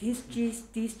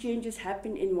 These changes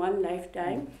happen in one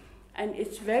lifetime, and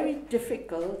it's very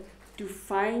difficult to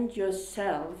find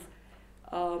yourself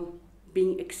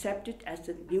being accepted as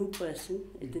a new person,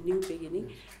 at the new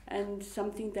beginning, and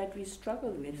something that we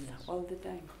struggle with all the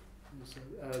time. So,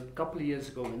 a couple of years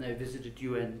ago, when I visited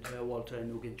you and Walter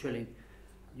and Chilli,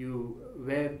 you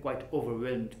were quite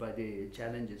overwhelmed by the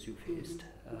challenges you faced,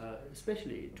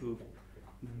 especially to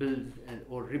build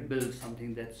or rebuild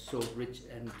something that's so rich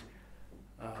and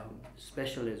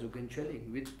special as Chilli,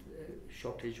 with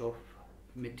shortage of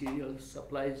material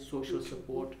supplies, social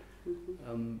support.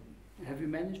 Have you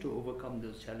managed to overcome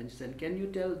those challenges? And can you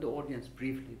tell the audience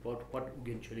briefly about what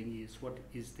Chilli is? What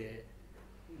is there?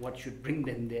 What should bring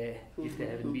them there if they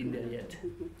haven't been there yet?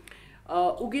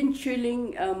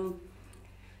 Chilli,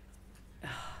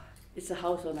 it's a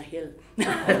house on a hill.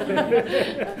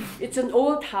 It's an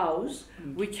old house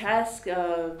which has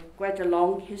quite a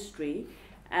long history,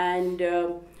 and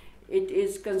it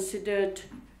is considered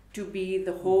to be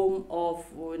the home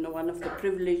of one of the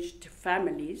privileged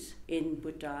families in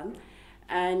Bhutan.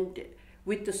 And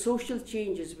with the social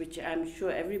changes, which I'm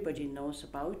sure everybody knows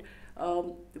about,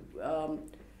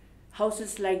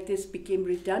 houses like this became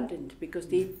redundant because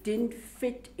they didn't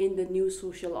fit in the new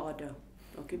social order.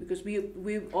 Okay, because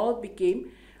we all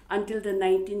became, until the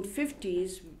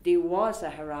 1950s, there was a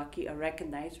hierarchy,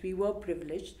 recognized, we were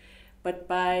privileged, but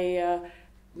by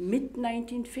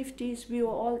mid-1950s, we were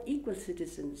all equal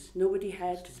citizens. Nobody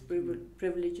had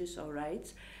privileges or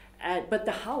rights, but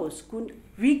the house,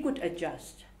 we could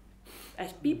adjust.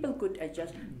 As people could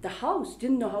adjust, the house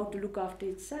didn't know how to look after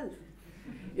itself.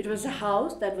 It was a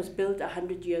house that was built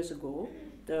 100 years ago.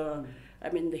 The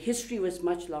history was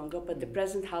much longer, but the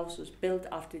present house was built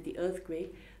after the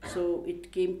earthquake, so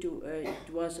it came to, it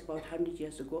was about 100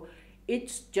 years ago.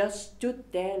 It just stood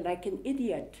there like an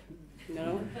idiot,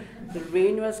 The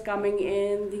rain was coming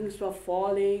in, things were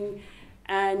falling,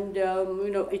 and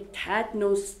it had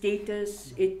no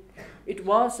status. It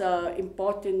was an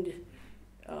important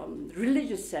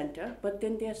religious center, but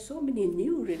then there are so many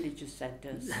new religious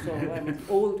centers. So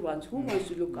old ones. Who wants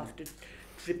to look after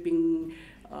dripping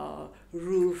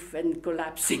roof and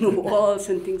collapsing walls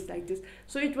and things like this?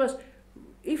 So it was,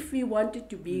 if we wanted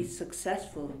to be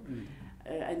successful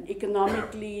and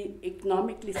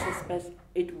economically successful,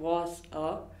 it was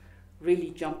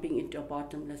really jumping into a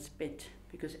bottomless pit,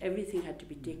 because everything had to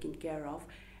be taken care of.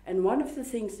 And one of the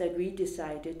things that we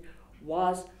decided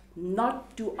was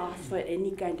not to ask for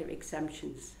any kind of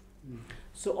exemptions.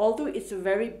 So although it's a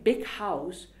very big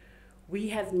house, we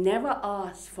have never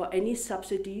asked for any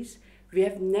subsidies. We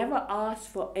have never asked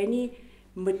for any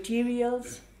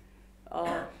materials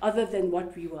other than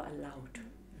what we were allowed.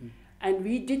 And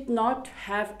we did not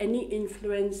have any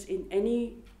influence in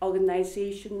any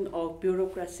organization or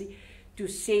bureaucracy to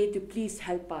say to please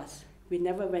help us. We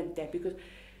never went there, because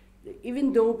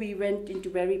even though we went into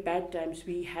very bad times,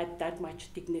 we had that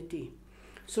much dignity.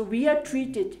 So we are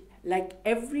treated like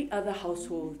every other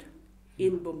household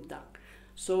in Bhutan.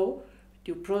 So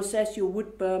to process your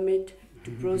wood permit,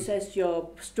 to process your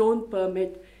stone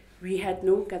permit, we had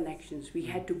no connections. We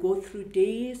had to go through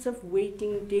days of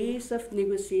waiting, days of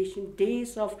negotiation,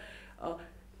 days of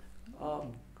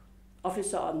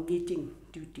officer on meeting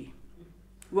duty,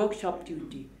 workshop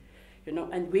duty,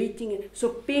 and waiting. So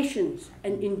patience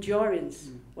and endurance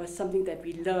was something that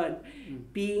we learned,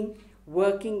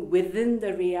 working within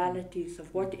the realities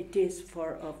of what it is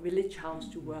for a village house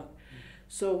to work.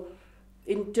 So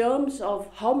in terms of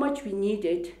how much we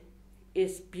needed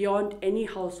is beyond any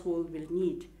household will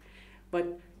need.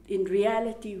 But in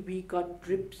reality, we got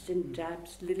drips and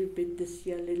drabs, little bit this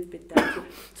year, little bit that year.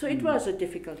 So it was a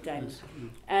difficult time.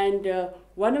 And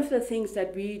one of the things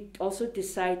that we also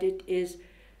decided is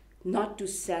not to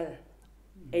sell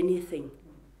anything.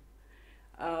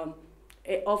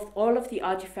 Of all of the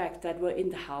artifacts that were in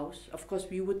the house, of course,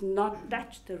 we would not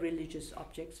touch the religious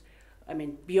objects. I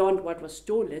mean, beyond what was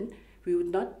stolen, we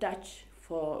would not touch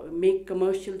make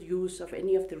commercial use of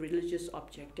any of the religious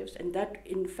objectives. And that,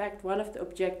 in fact, one of the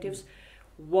objectives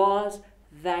was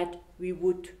that we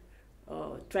would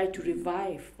try to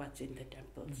revive what's in the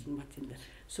temples and what's in the...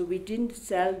 So we didn't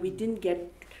sell, we didn't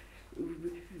get...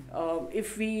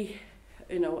 if we,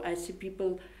 I see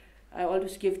people, I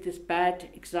always give this bad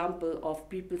example of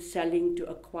people selling to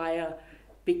acquire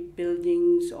big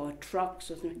buildings or trucks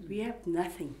or something. We have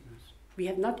nothing. We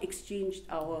have not exchanged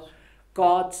our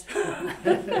gods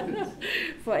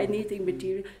for anything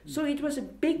material. So it was a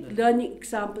big learning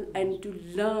example, and to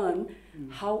learn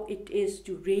how it is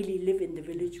to really live in the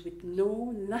village with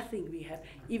nothing we have.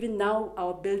 Even now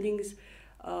our buildings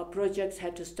projects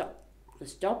had to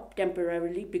stop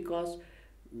temporarily because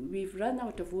we've run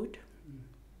out of wood.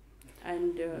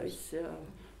 And it's...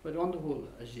 But on the whole,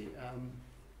 Ajay,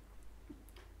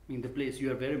 the place,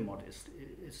 you are very modest.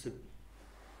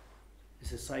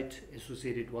 It's a site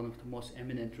associated with one of the most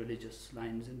eminent religious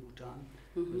lines in Bhutan.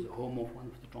 It was the home of one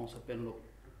of the Trongsa Penlok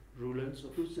rulers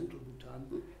of central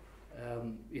Bhutan.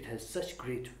 It has such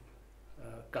great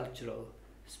cultural,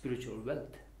 spiritual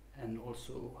wealth and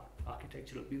also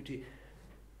architectural beauty.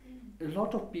 A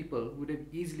lot of people would have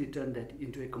easily turned that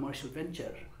into a commercial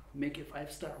venture, make a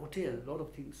 5-star hotel. A lot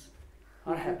of things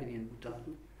are happening in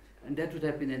Bhutan. And that would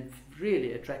have been a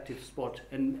really attractive spot.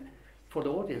 And for the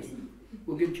audience,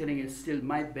 Ugyen Challenge is still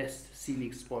my best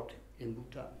scenic spot in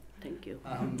Bhutan. Thank you.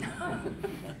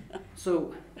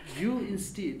 So you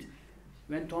instead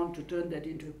went on to turn that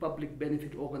into a public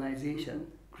benefit organization,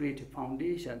 create a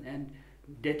foundation, and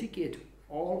dedicate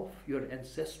all of your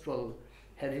ancestral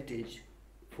heritage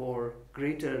for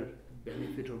greater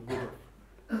benefit or good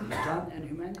of Bhutan and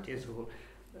humanity as a whole.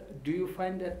 Do you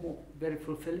find that very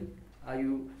fulfilling? Are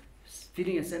you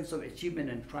feeling a sense of achievement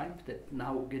and triumph that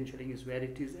now Ugyen Challenge is where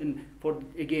it is? And for,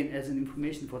 again, as an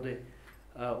information for the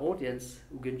audience,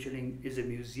 Ugyen Challenge is a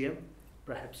museum,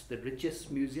 perhaps the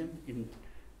richest museum in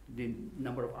the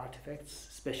number of artifacts,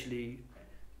 especially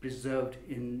preserved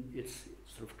in its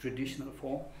sort of traditional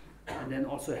form, and then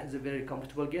also has a very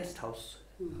comfortable guest house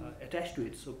attached to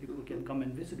it, so people can come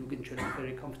and visit Ugyen Challenge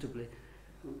very comfortably.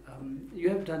 You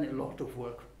have done a lot of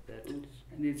work that, and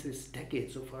it's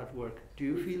decades of hard work. Do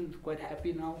you feel quite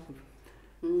happy now?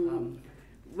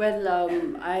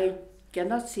 I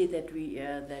cannot say that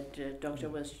that Doctor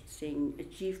was saying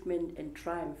achievement and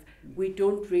triumph. We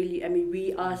don't really,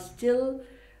 we are still,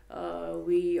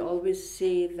 we always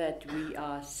say that we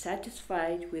are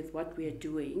satisfied with what we are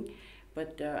doing,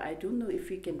 but I don't know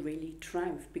if we can really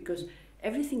triumph, because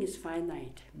everything is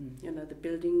finite. The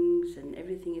buildings and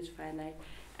everything is finite,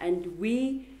 and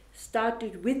we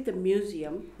started with the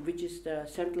museum, which is the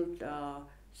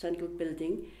central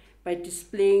building, by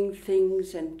displaying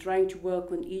things and trying to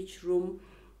work on each room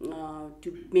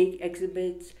to make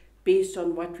exhibits based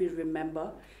on what we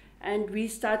remember. And we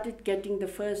started getting the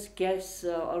first guests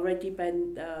already by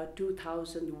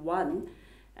 2001.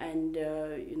 And,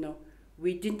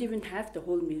 we didn't even have the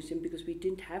whole museum because we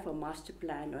didn't have a master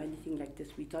plan or anything like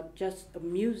this. We thought just a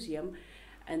museum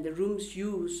and the rooms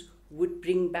used would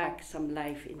bring back some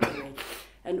life into it.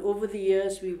 And over the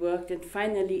years we worked, and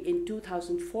finally in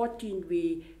 2014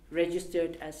 we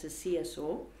registered as a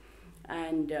CSO.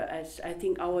 And as I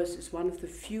think ours is one of the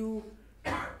few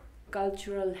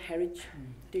cultural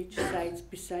heritage sites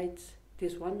besides,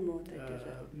 there's one more that is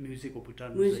Music of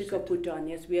Bhutan. Music of Bhutan,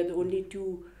 yes. We are the only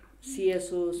two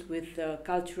CSOs with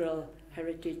cultural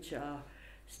heritage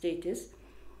status.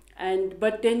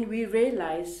 But then we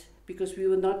realized, because we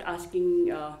were not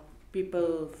asking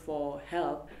people for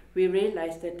help, we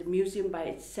realized that the museum by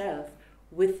itself,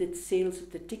 with its sales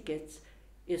of the tickets,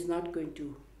 is not going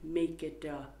to make it,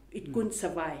 it couldn't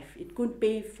survive, it couldn't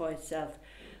pay for itself.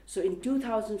 So in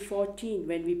 2014,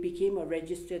 when we became a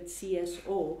registered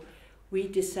CSO, we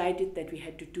decided that we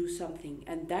had to do something,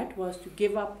 and that was to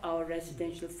give up our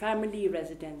residential family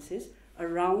residences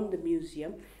around the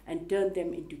museum and turn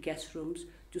them into guest rooms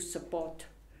to support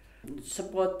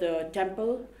the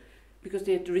temple, because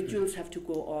the rituals have to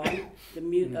go on. The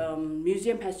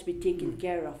museum has to be taken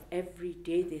care of every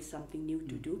day. There's something new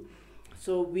to do.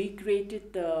 So we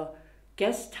created the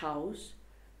guest house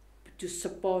to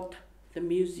support the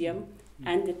museum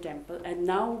and the temple. And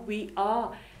now we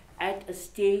are at a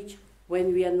stage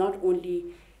when we are not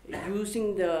only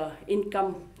using the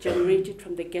income generated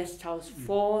from the guest house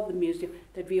for the museum,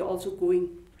 that we are also going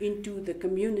into the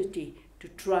community to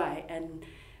try and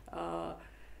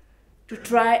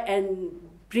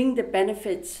bring the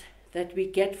benefits that we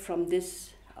get from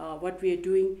this, what we are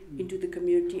doing, into the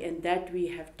community. And that we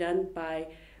have done by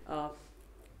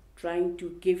trying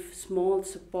to give small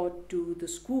support to the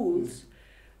schools,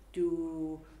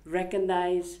 to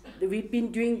recognize, we've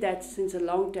been doing that since a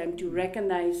long time, to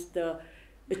recognize the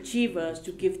achievers,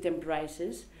 to give them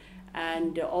prizes.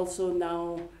 And also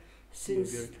now,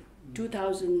 since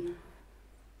 2000,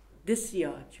 this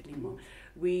year actually,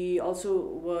 we also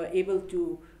were able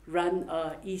to run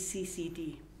a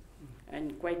ECCD,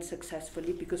 and quite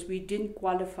successfully, because we didn't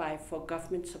qualify for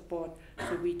government support,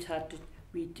 so we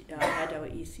had our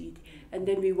ECD, and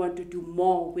then we want to do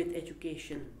more with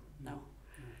education now.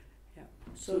 Yeah.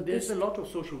 So there's a lot of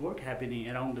social work happening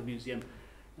around the museum.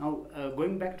 Now,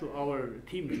 going back to our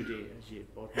theme today, Ajay,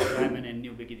 about retirement and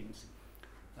new beginnings.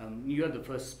 You are the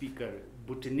first speaker,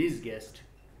 Bhutanese guest,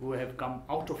 who have come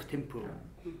out of Thimphu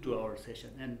to our session.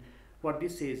 And what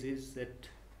this says is that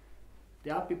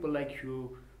there are people like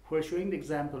you who are showing the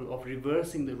example of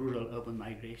reversing the rural-urban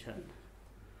migration.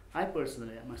 I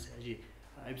personally, I must say, Ajay,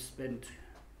 I've spent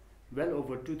well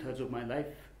over 2/3 of my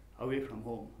life away from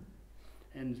home.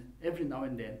 And every now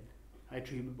and then, I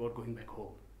dream about going back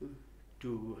home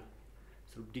to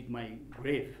sort of dig my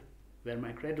grave where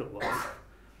my cradle was,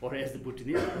 or as the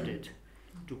Bhutanese put it,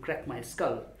 to crack my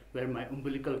skull where my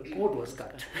umbilical cord was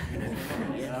cut.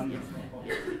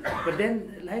 But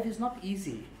then life is not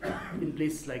easy in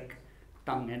places like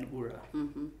Tang and Ura.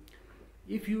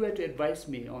 If you were to advise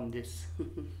me on this,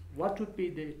 what would be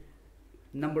the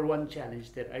number one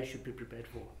challenge that I should be prepared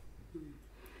for?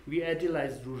 We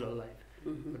idealize rural life,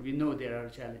 but we know there are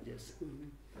challenges.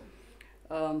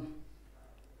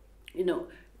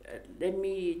 Let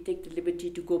me take the liberty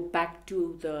to go back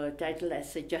to the title I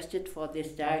suggested for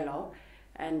this dialogue.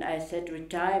 And I said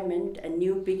retirement and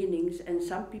new beginnings, and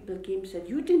some people came and said,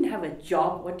 you didn't have a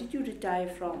job, what did you retire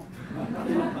from?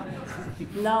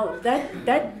 Now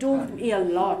that told me a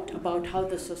lot about how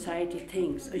the society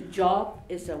thinks. A job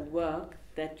is a work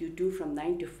that you do from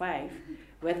 9 to 5.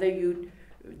 Whether you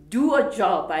do a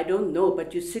job, I don't know,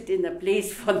 but you sit in a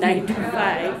place for 9 to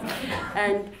 5.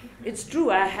 And it's true,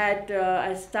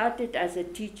 I started as a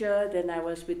teacher, then I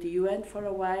was with the UN for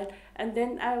a while, and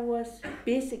then I was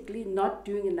basically not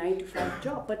doing a 9 to 5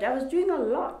 job, but I was doing a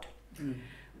lot.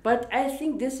 But I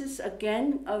think this is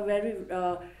again a very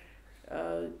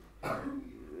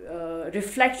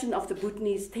reflection of the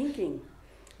Bhutanese thinking,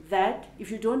 that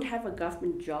if you don't have a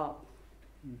government job,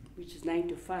 which is 9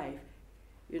 to 5,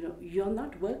 you're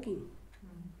not working.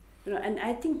 And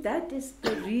I think that is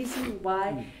the reason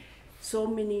why so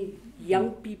many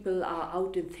young people are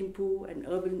out in Thimphu and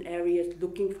urban areas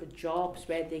looking for jobs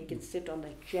where they can sit on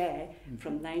a chair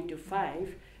from 9 to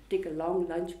 5, take a long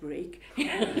lunch break.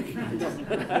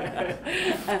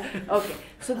 Okay,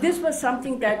 so this was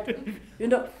something that,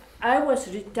 I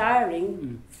was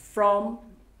retiring from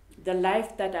the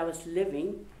life that I was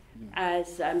living,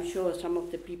 as I'm sure some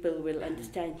of the people will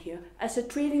understand here, as a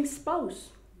trailing spouse.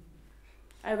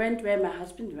 I went where my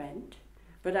husband went,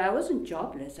 but I wasn't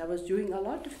jobless. I was doing a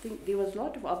lot of things. There was a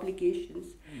lot of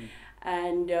obligations,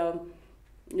 and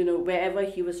wherever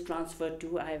he was transferred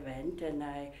to, I went, and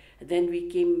then we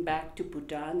came back to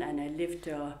Bhutan, and I lived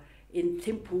in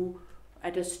Thimphu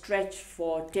at a stretch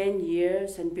for 10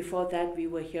 years, and before that we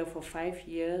were here for 5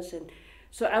 years, and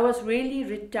so I was really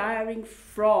retiring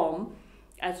from,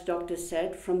 as Doctor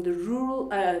said, from the rural,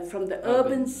 from the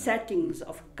urban settings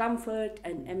of comfort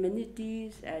and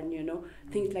amenities and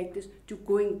things like this, to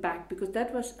going back, because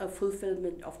that was a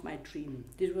fulfillment of my dream.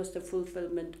 This was the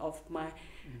fulfillment of my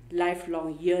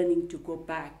lifelong yearning to go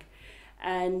back,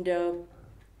 and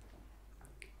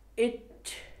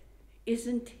it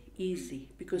isn't easy,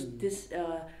 because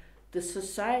the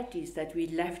societies that we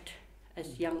left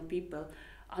as young people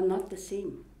are not the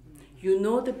same. You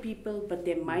know the people, but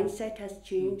their mindset has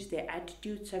changed, their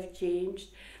attitudes have changed.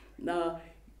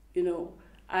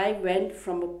 I went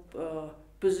from a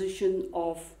position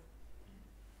of,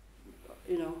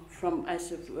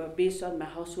 based on my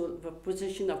household, a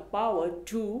position of power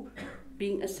to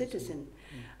being a citizen,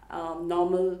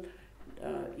 normal,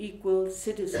 equal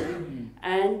citizen,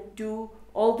 and to,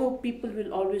 although people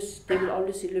will always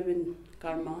live in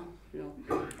karma,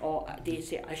 or they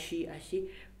say ashi,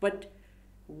 but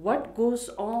what goes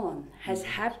on has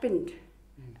happened,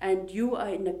 and you are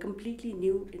in a completely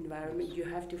new environment. You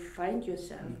have to find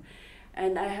yourself,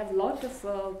 and I have a lot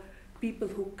of people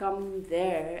who come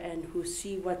there and who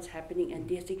see what's happening, and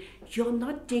they say, you're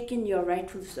not taking your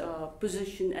rightful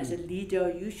position as a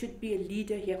leader, you should be a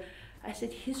leader here. I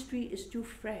said, history is too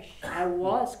fresh. I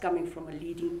was coming from a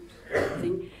leading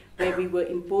thing where we were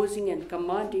imposing and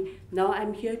commanding. Now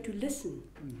I'm here to listen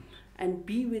and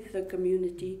be with the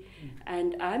community,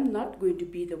 and I'm not going to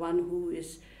be the one who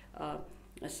is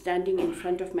standing in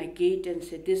front of my gate and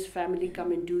say, this family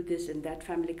come and do this and that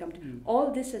family come.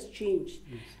 All this has changed,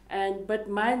 but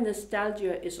my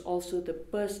nostalgia is also the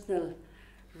personal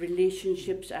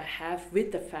relationships I have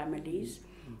with the families,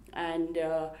 and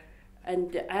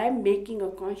I'm making a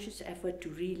conscious effort to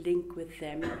re-link with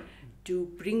them, to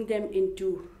bring them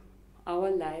into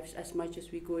our lives as much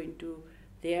as we go into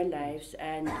their lives,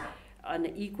 and on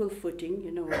an equal footing.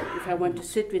 If I want to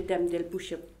sit with them, they'll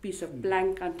push a piece of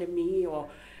plank under me, or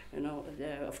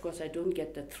of course I don't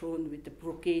get the throne with the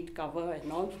brocade cover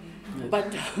and all,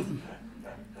 but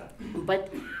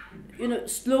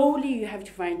slowly you have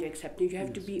to find your acceptance. You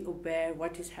have to be aware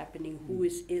what is happening, who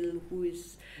is ill, who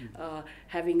is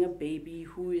having a baby,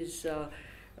 who is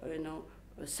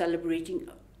celebrating.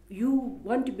 You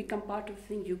want to become part of the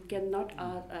thing. You cannot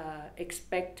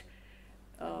expect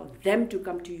them to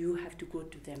come to you, have to go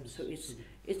to them. So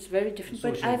it's very different.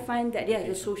 But I find that,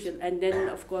 the social. And then,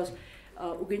 of course,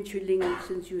 Ugen Chuling,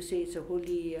 since you say it's a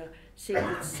holy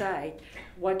sacred site,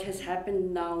 what has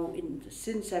happened now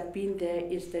since I've been there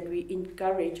is that we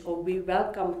encourage, or we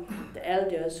welcome the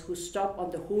elders who stop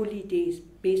on the holy days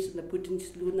based on the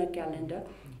Bhutanese lunar calendar,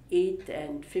 8th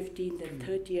and 15th and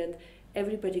 30th.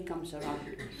 Everybody comes around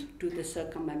to the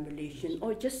circumambulation,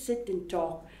 or just sit and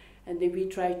talk, and then we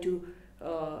try to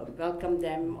welcome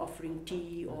them, offering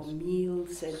tea or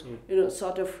meals, and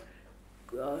sort of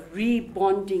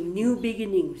rebonding, new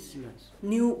beginnings,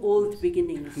 new old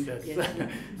beginnings.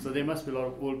 So there must be a lot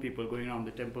of old people going around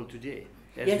the temple today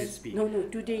as we speak. No,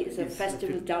 today is a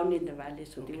festival down in the valley,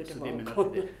 so they would have all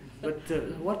gone. But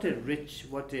what a rich,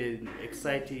 what an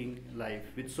exciting life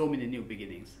with so many new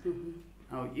beginnings.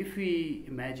 Now, if we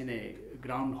imagine a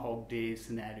Groundhog Day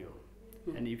scenario,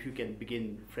 and if you can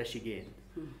begin fresh again,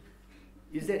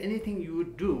 is there anything you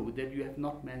would do that you have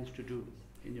not managed to do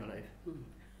in your life?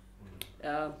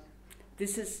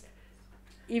 This is,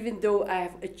 even though I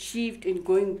have achieved in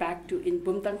going back to, in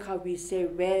Bumtangkha we say,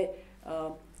 where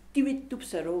Tiwit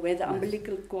Tupsaro, where the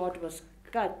umbilical cord was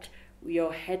cut,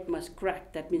 your head must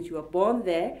crack. That means you are born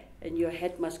there and your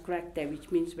head must crack there,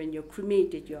 which means when you're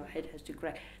cremated, your head has to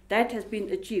crack. That has been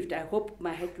achieved. I hope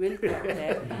my head will crack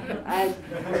there.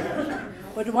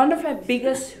 But one of my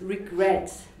biggest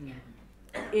regrets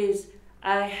is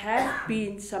I have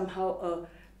been somehow a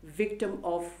victim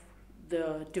of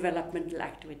the developmental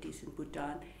activities in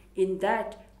Bhutan. In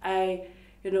that,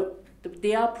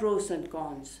 there are pros and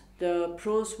cons. The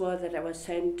pros were that I was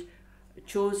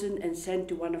chosen and sent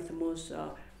to one of the most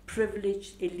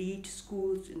privileged elite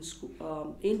schools in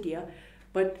India.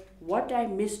 But what I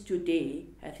miss today,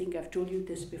 I think I've told you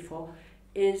this before,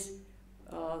 is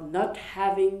not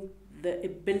having the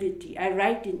ability. I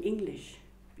write in English.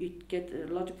 A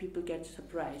lot of people get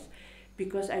surprised,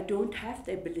 because I don't have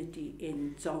the ability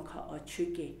in Dzongkha or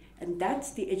Chökyi, and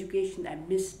that's the education I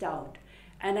missed out.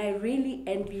 And I really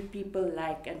envy people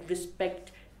like and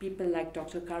respect people like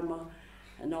Dr. Karma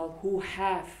and all who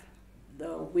have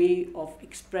the way of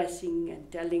expressing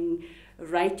and telling,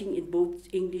 writing in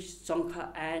both English, Dzongkha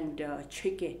and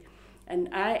Chökyi. And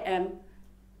I am,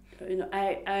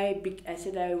 I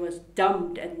said I was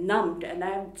dumbed and numbed, and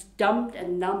I'm dumbed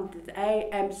and numbed that I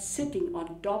am sitting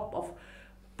on top of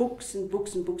books and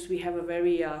books and books. We have a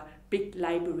very big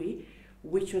library,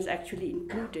 which was actually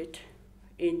included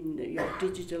in your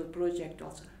digital project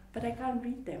also, but I can't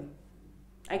read them.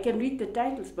 I can read the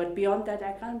titles, but beyond that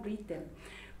I can't read them.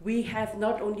 We have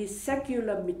not only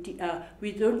secular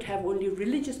we don't have only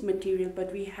religious material,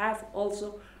 but we have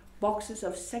also boxes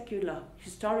of secular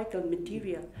historical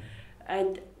material,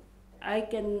 and I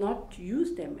cannot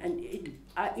use them. And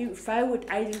if I would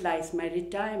idolize my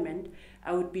retirement,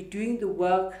 I would be doing the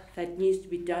work that needs to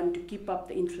be done to keep up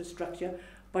the infrastructure,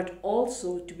 but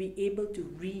also to be able to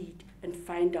read and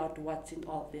find out what's in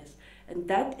all this. And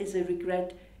that is a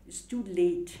regret. It's too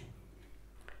late.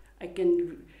 I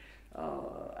can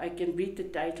read the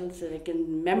titles and I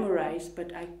can memorize,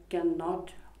 but I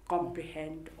cannot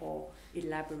comprehend or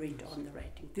elaborate on the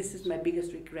writing. This is my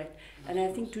biggest regret. And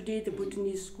I think today the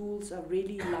Bhutanese schools are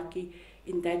really lucky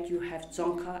in that you have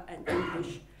Dzongkha and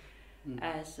English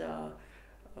as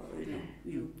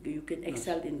you can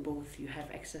excel in both. You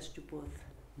have access to both.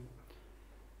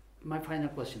 My final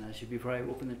question, actually, before I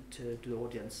open it to the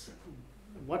audience,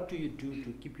 what do you do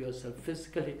to keep yourself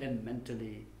physically and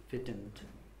mentally fit and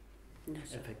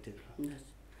effective? Yes.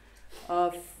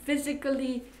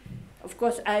 Physically, of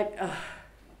course,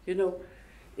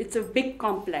 it's a big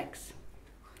complex.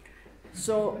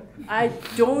 So I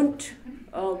don't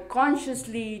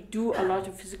consciously do a lot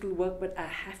of physical work, but I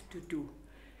have to do.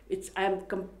 I'm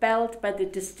compelled by the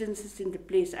distances in the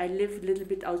place. I live a little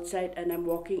bit outside, and I'm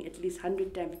walking at least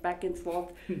 100 times back and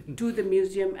forth to the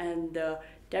museum and the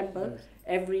temple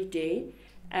every day.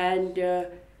 And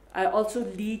I also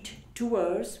lead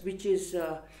tours, which is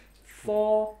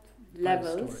 4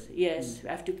 levels. Yes, I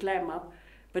have to climb up.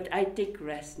 But I take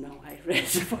rest now. I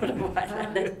rest for a while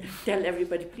and then tell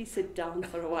everybody, please sit down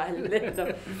for a while.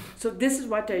 So this is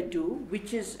what I do,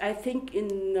 which is, I think,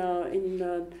 in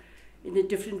a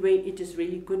different way, it is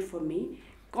really good for me.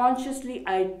 Consciously,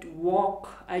 I walk,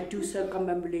 I do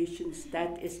circumambulations.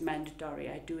 That is mandatory.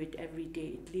 I do it every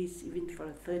day, at least even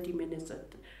for 30 minutes or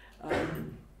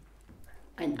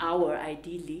an hour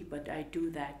ideally, but I do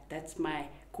that. That's my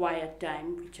quiet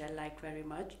time, which I like very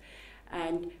much.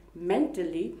 And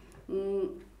mentally,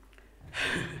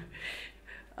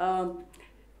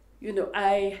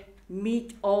 I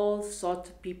meet all sorts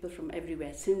of people from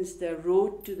everywhere. Since the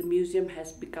road to the museum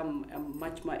has become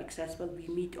much more accessible, we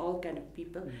meet all kind of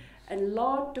people. And a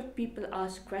lot of people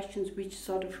ask questions which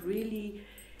sort of really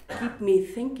keep me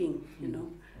thinking,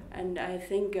 And I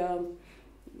think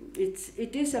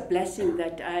it is a blessing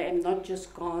that I am not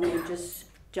just gone and just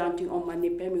chanting Om Mani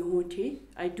Padme Hum.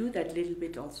 I do that a little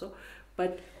bit also.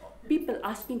 But people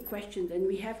asking questions, and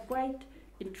we have quite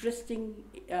interesting,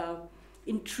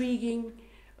 intriguing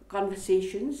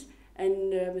conversations,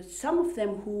 and some of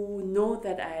them who know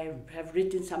that I have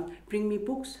written some bring me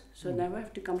books, so now I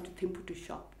have to come to Thimphu to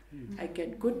shop. I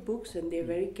get good books, and they're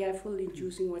very careful in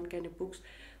choosing what kind of books,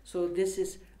 so this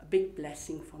is a big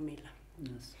blessing for me.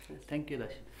 Yes. Thank you,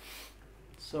 Dash.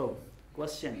 So,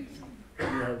 questions? We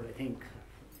have, I think,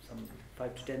 some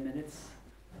 5 to 10 minutes.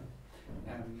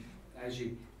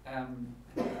 Ajay,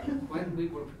 when we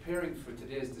were preparing for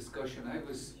today's discussion,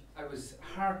 I was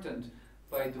heartened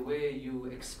by the way you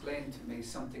explained to me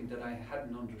something that I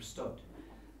hadn't understood.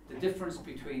 The difference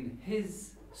between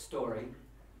his story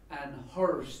and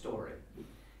her story.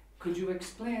 Could you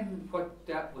explain what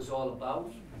that was all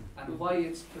about and why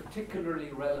it's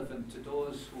particularly relevant to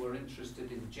those who are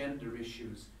interested in gender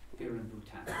issues here in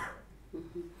Bhutan?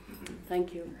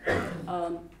 Thank you.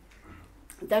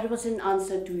 That was an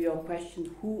answer to your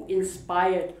question, who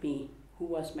inspired me, who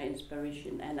was my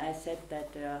inspiration. And I said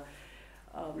that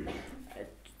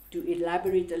to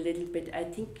elaborate a little bit, I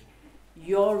think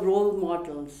your role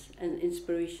models and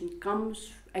inspiration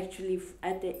comes actually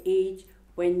at the age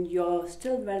when you're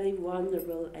still very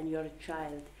vulnerable and you're a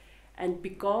child. And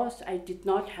because I did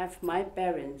not have my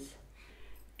parents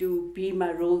to be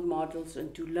my role models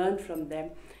and to learn from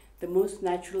them, the most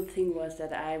natural thing was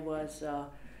that I was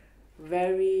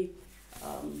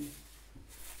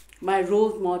my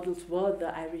role models were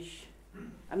the Irish.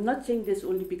 I'm not saying this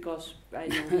only because I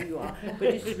know who you are, but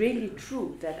it's really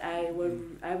true that I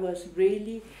was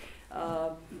really,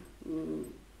 I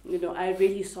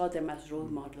really saw them as role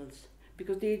models,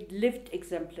 because they lived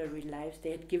exemplary lives. They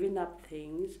had given up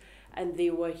things, and they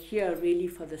were here really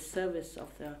for the service of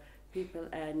the people.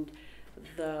 And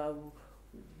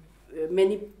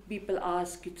many people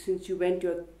ask, since you went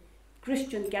to a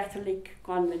Christian Catholic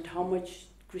convent, how much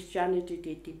Christianity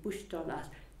did they pushed on us?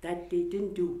 That they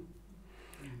didn't do.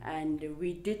 And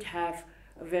we did have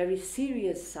a very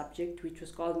serious subject which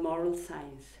was called moral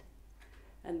science.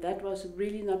 And that was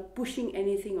really not pushing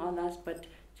anything on us, but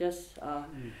just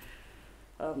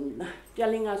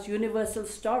telling us universal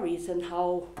stories and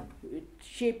how it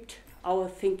shaped our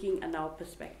thinking and our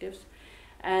perspectives.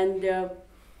 And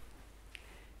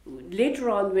later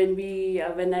on,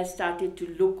 when I started to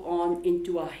look on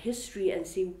into our history and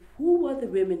see who were the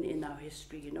women in our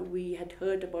history, we had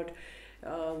heard about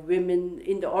women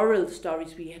in the oral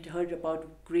stories. We had heard about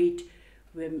great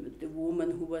women, the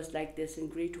woman who was like this,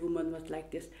 and great woman was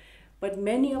like this. But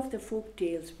many of the folk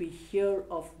tales we hear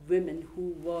of women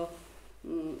who were,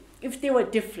 if they were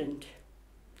different,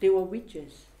 they were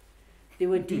witches, they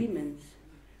were demons.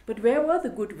 But where were the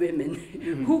good women?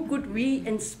 Who could we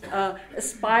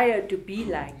aspire to be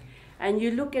like? And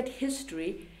you look at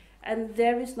history, and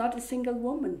there is not a single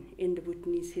woman in the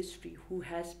Bhutanese history who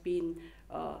has been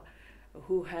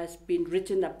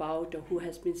written about or who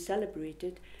has been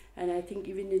celebrated. And I think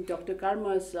even in Dr.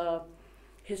 Karma's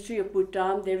History of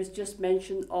Bhutan, there is just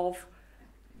mention of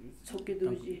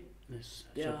Sokeduji,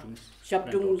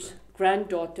 Shabdung's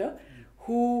granddaughter,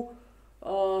 who,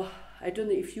 I don't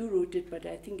know if you wrote it, but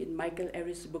I think in Michael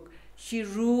Eris' book, she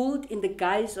ruled in the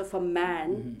guise of a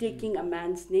man, taking a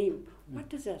man's name. What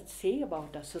does that say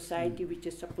about our society, which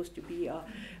is supposed to be a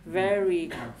very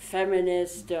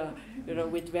feminist,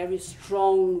 with very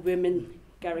strong women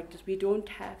characters? We don't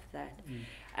have that.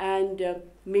 And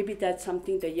maybe that's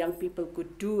something the young people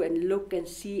could do and look and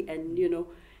see and,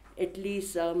 at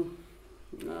least,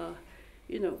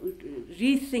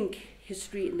 rethink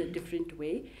history in a different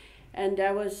way. And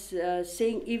I was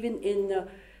saying, even in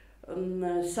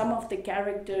some of the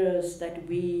characters that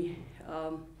we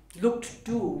looked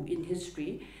to in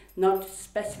history, not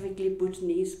specifically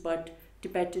Bhutanese, but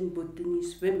Tibetan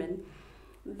Bhutanese women,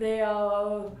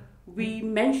 we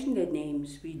mention their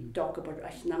names. We talk about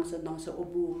Ashnangsa Nongsa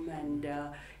Obum and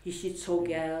Yishit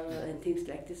Sogel and things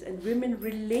like this. And women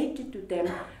related to them,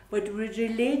 but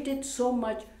related so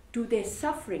much to their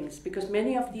sufferings, because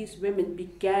many of these women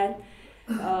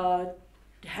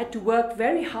had to work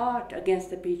very hard against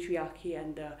the patriarchy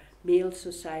and the male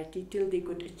society till they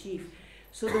could achieve.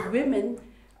 So the women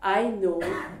I know,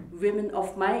 women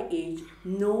of my age,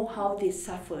 know how they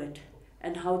suffered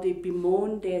and how they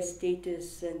bemoaned their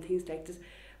status and things like this.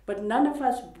 But none of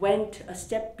us went a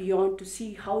step beyond to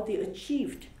see how they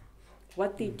achieved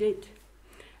what they did.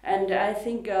 And I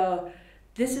think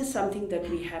this is something that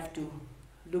we have to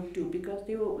look to, because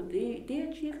they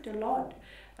achieved a lot.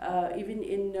 Even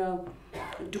in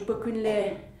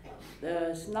Dupakunle,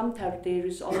 Snamthar, there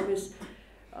is always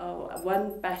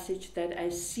one passage that I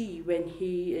see when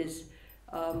he is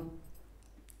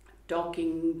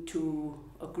talking to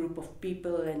a group of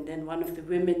people, and then one of the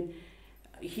women,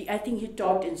 I think he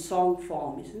taught in song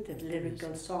form, isn't it?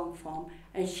 Lyrical song form.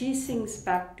 And she sings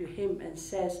back to him and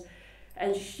says,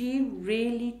 and she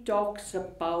really talks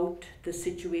about the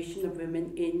situation of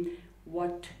women in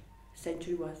what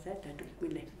century was that?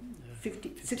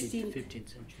 15th century.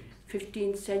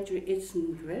 15th century. It's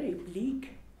very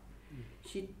bleak.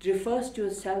 She refers to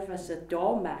herself as a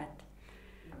doormat,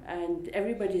 and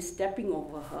everybody's stepping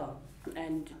over her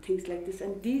and things like this.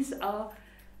 And these are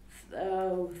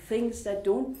things that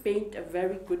don't paint a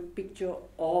very good picture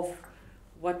of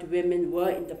what women were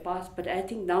in the past. But I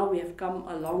think now we have come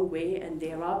a long way, and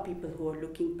there are people who are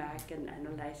looking back and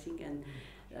analyzing, and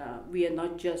we are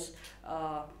not just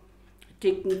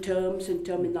taking terms and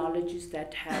terminologies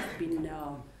that have been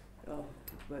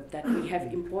that we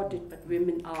have imported, but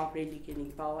women are really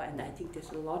gaining power, and I think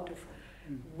there's a lot of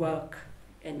work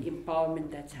and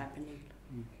empowerment that's happening.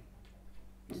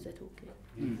 Is that okay?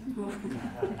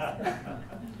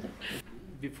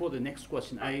 Before the next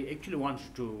question, I actually want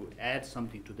to add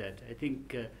something to that. I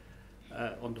think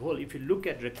on the whole, if you look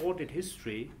at recorded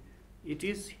history, it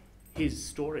is his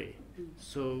story.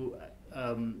 So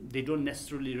they don't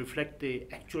necessarily reflect the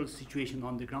actual situation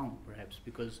on the ground, perhaps,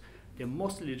 because they're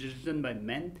mostly written by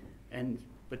men, and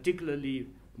particularly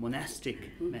monastic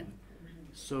men.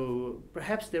 So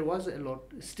perhaps there was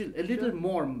still a little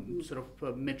more sort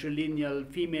of matrilineal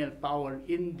female power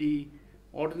in the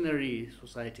ordinary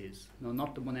societies. No,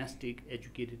 not the monastic,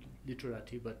 educated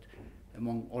literati, but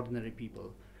among ordinary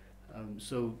people.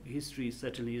 So history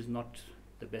certainly is not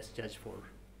the best judge for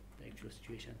the actual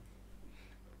situation.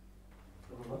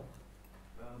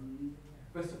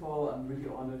 First of all, I'm really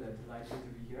honored and delighted to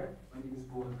be here. My name is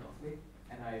Bhutan,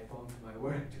 and I found my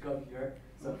word to come here,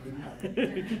 so I'm really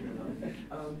happy.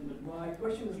 My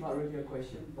question is not really a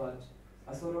question, but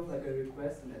a sort of like a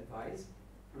request and advice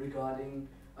regarding,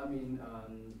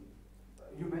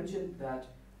 you mentioned that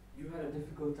you had a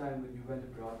difficult time when you went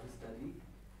abroad to study.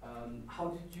 How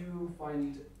did you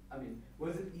find,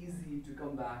 was it easy to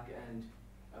come back and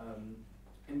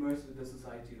immerse with the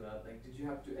society? Like, did you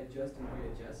have to adjust and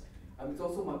readjust? It's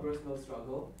also my personal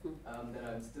struggle that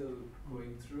I'm still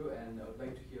going through, and I would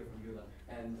like to hear from you.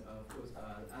 And of course,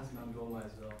 ask Ma'am Doma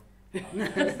as well.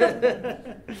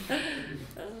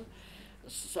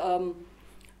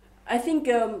 I think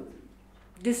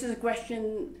this is a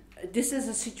question, this is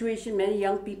a situation many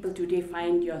young people today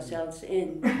find yourselves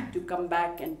in, to come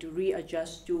back and to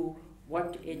readjust to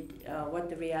what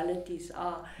the realities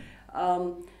are.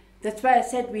 That's why I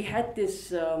said we had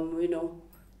this,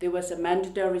 there was a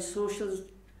mandatory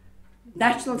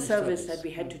national service that we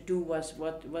had to do, was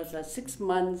a 6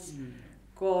 months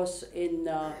course in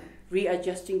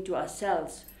readjusting to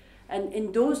ourselves. And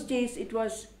in those days it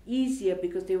was easier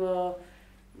because there was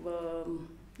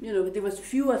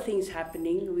fewer things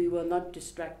happening. We were not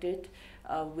distracted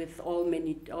with all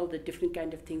the different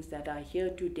kind of things that are here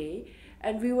today.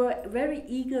 And we were very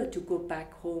eager to go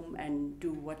back home and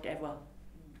do whatever,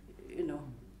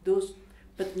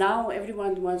 But now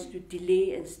everyone wants to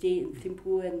delay and stay in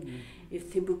Thimphu, and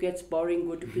if Thimphu gets boring,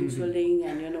 go to Phuntsho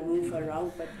and move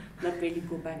around, but not really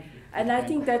go back. And I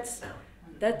think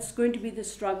that's going to be the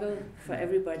struggle for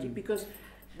everybody, because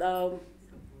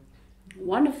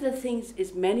one of the things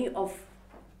is many of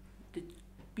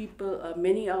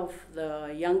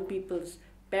the young people's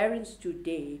parents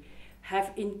today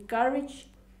have encouraged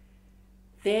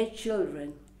their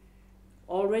children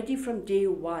already from day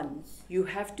one. You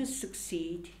have to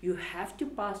succeed, you have to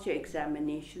pass your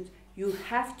examinations, you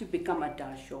have to become a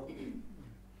dasho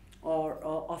or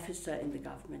officer in the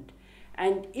government.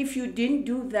 And if you didn't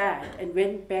do that and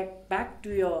went back to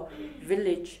your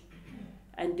village,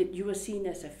 and you were seen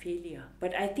as a failure.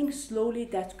 But I think slowly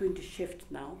that's going to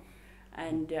shift now.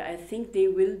 And I think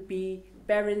there will be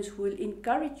parents who will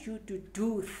encourage you to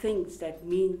do things that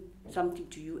mean something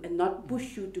to you and not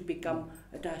push you to become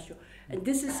a dasho. And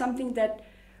this is something that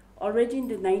already in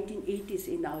the 1980s,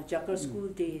 in our Jakar school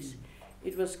days,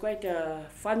 it was quite a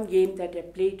fun game that I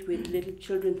played with little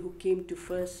children who came to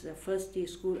first day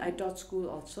school. I taught school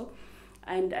also.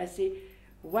 And I say,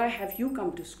 why have you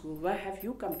come to school? Why have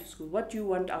you come to school? What do you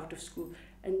want out of school?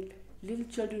 And little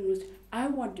children would say, I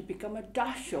want to become a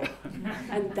dasho.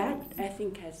 And that, I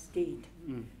think, has stayed.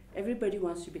 Everybody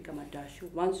wants to become a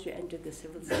dasho, wants to enter the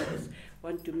civil service,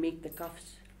 want to make the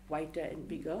cuffs whiter and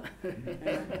bigger.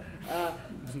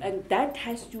 And that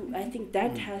has to, I think there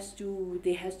has to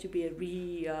be a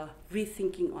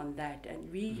rethinking on that.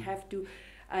 And we have to,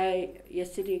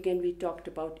 yesterday again we talked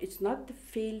about, it's not the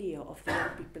failure of the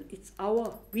young people, it's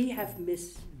we have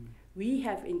missed, we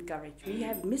have encouraged, we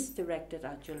have misdirected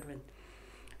our children.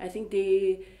 I think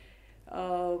there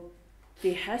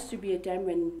has to be a time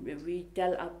when we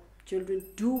tell our children,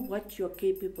 do what you're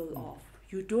capable of.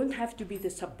 You don't have to be the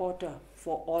supporter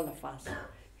for all of us.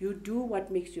 You do what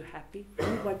makes you happy,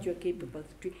 do what you're capable of,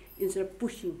 instead of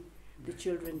pushing the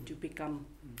children to become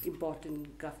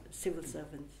important civil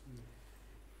servants.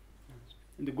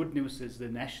 And the good news is the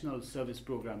National Service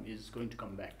Program is going to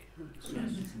come back. Thank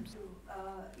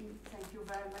you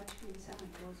very much, Kunzang.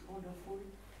 It was wonderful.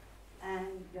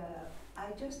 And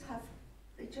I just have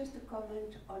a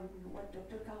comment on what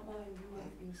Dr. Karma and you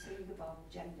have been saying about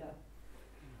gender.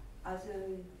 As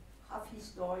a half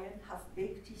historian,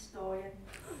 half-baked historian,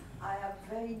 I am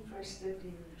very interested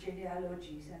in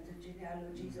genealogies and the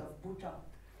genealogies of Bhutan.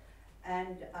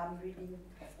 And I'm reading,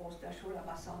 of course, Dashola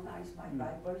Masana is my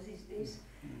Bible these days.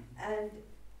 And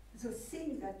the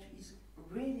thing that is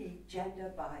really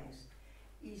gender biased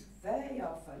is very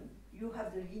often you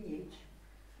have the lineage,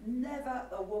 never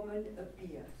a woman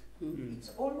appears.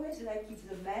 It's always like if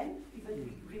the men,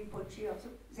 even Rinpoche also,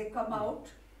 they come out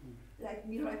like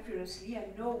miraculously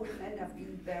and no women have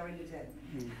been burying them.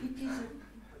 It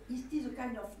is a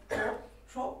kind of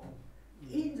trope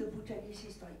in the Bhutanese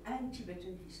history and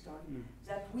Tibetan history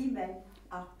that women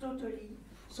are totally,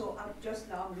 so I'm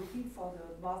looking for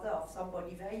the mother of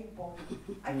somebody very important.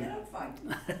 I cannot find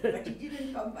him, but he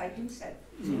didn't come by himself.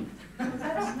 So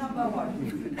that's number one.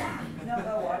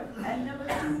 And number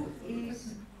two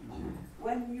is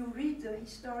when you read the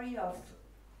history of,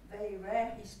 very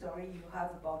rare history you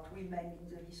have about women in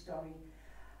the history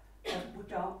of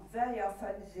Bhutan, very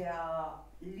often they are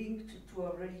linked to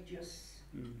a religious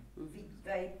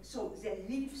so they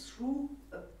live through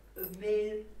a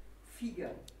male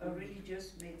figure, a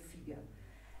religious male figure.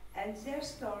 And their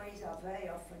stories are very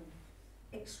often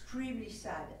extremely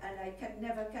sad, and I can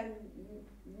never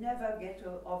get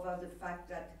over the fact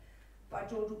that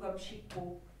Pato Dugam Shikpo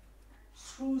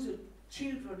threw the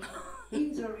children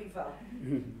in the river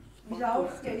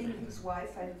without telling his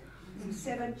wife, and the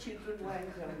 7 children were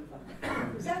in the river.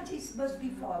 That must be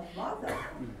for a mother.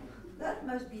 That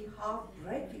must be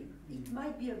heartbreaking. It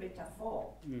might be a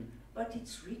metaphor, but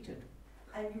it's written.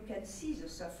 And you can see the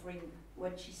suffering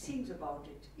when she sings about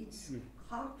it. It's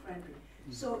heart-rending.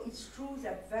 So it's true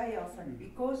that very often,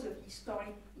 because of his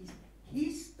story is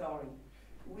his story,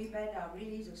 women are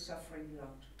really the suffering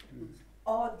lot,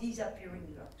 or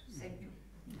disappearing lot. Thank you.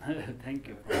 Thank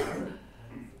you.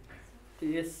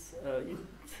 Yes,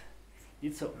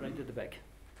 it's right at the back.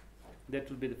 That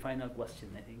will be the final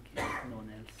question, I think, if no one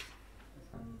else.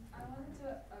 I wanted to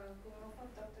go off of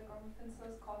Dr. Phuntsho's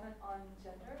comment on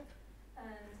gender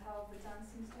and how Bhutan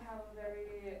seems to have a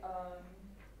very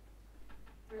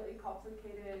really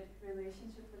complicated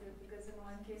relationship with it, because in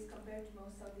one case, compared to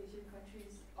most South Asian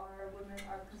countries, our women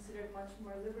are considered much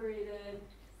more liberated.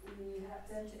 We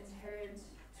tend to inherit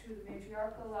through the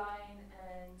matriarchal line,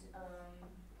 and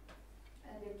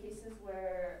there are cases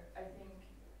where I think,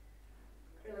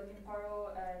 like in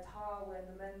Paro and Ha, when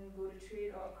the men go to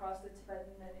trade or across the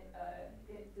Tibetan and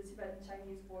the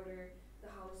Tibetan-Chinese border, the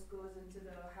house goes into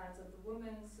the hands of the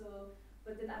women. So,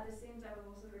 but then at the same time, I've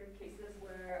also heard of cases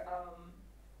where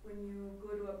when you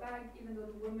go to a bank, even though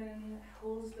the woman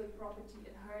holds the property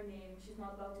in her name, she's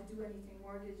not allowed to do anything,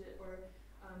 mortgage it or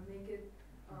make it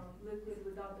liquid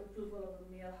without the approval of a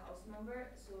male house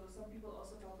member. So some people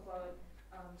also talk about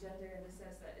gender in the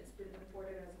sense that it's been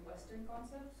imported as a Western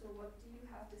concept. So what do you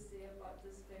have to say about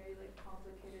this very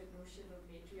complicated notion of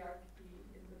matriarchy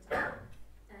in Bhutan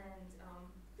and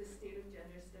the state of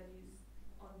gender studies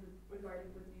regarding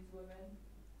Bhutanese women?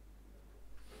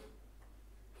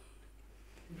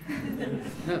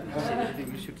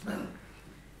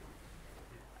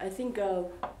 I think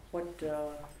what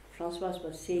Francois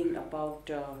was saying about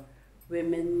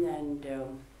women and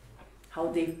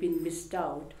how they've been missed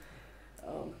out,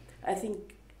 I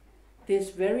think there's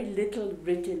very little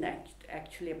written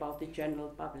actually about the general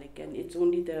public, and it's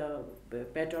only the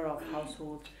better of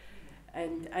households.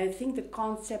 And I think the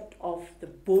concept of the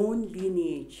bone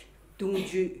lineage,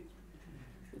 Dungju,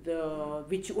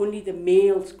 which only the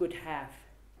males could have,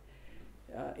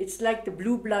 it's like the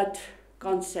blue blood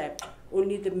concept.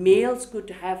 Only the males could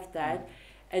have that,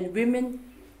 and women,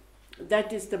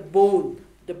 that is the bone.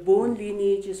 The bone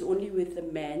lineage is only with the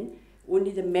men.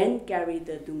 Only the men carry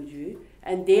the Dungju,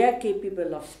 and they are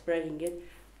capable of spreading it.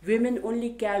 Women only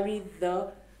carry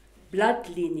the blood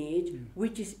lineage,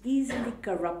 which is easily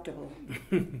corruptible.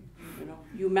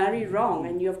 You marry wrong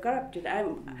and you have corrupted.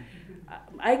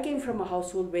 I came from a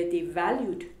household where they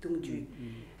valued Dungju.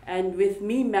 And with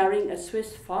me marrying a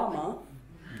Swiss farmer,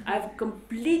 I've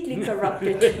completely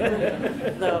corrupted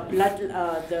the blood,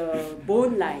 the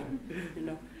bone line.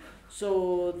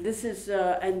 So this is,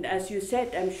 and as you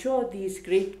said, I'm sure these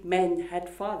great men had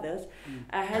fathers.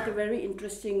 I had a very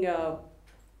interesting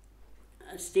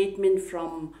statement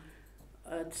from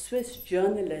a Swiss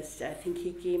journalist. I think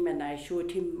he came and I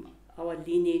showed him our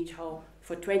lineage, how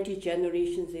for 20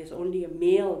 generations there's only a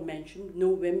male mentioned, no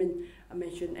women are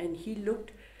mentioned, and he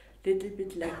looked a little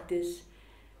bit like this,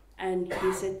 and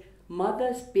he said,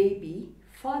 mother's baby,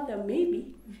 father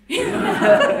maybe.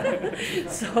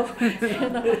 So,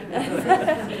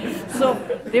 so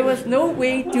there was no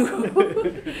way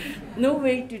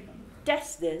to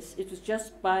test this. It was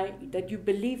just by that you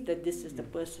believe that this is the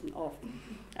person of,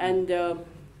 and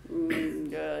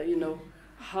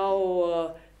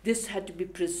how this had to be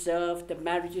preserved. The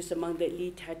marriages among the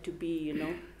elite had to be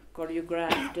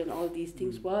choreographed, and all these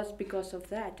things was because of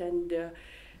that. And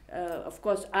of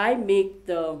course, I make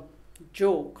the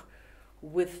joke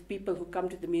with people who come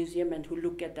to the museum and who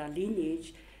look at our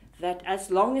lineage, that as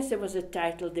long as there was a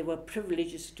title, there were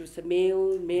privileges to the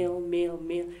male, male, male,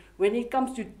 male. When it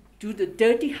comes to do the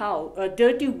dirty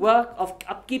work of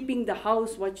upkeeping the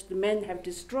house which the men have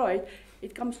destroyed,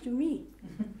 it comes to me.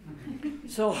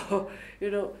 So,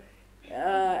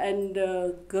 and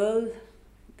the girl,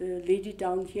 the lady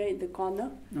down here in the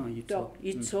corner,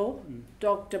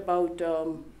 talked about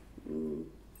the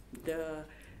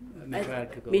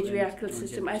matriarchal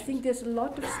system. I think there's a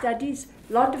lot of studies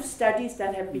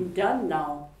that have been done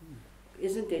now,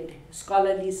 isn't it?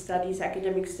 Scholarly studies,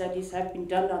 academic studies have been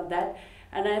done on that,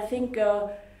 and I think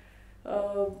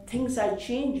things are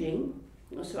changing.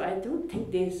 So I don't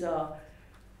think there's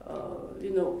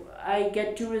you know, I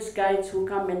get tourist guides who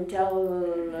come and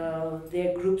tell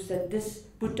their groups that this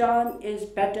Bhutan is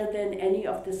better than any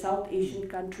of the South Asian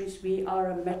countries. We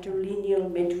are a matrilineal,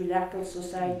 matriarchal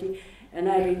society, and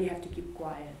I really have to keep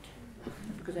quiet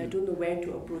because I don't know where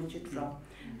to approach it from.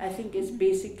 I think it's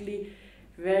basically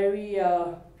very,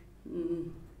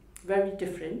 very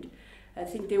different. I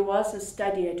think there was a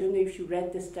study, I don't know if you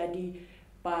read the study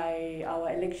by our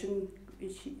election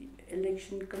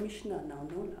commissioner now,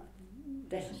 no?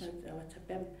 That's not, what's her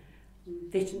name?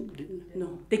 Dikipem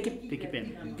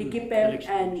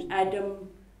and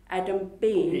Adam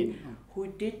Payne, who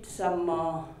did some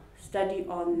study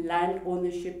on land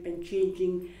ownership and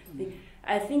changing things.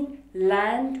 I think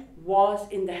land was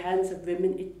in the hands of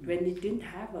women when it didn't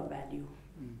have a value.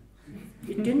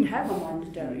 It didn't have a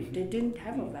monetary, it didn't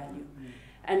have a value.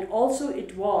 And also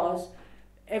it was,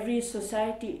 every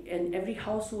society and every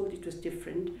household it was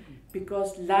different,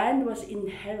 because land was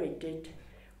inherited,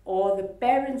 or the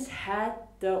parents had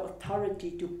the authority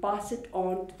to pass it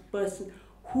on to the person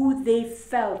who they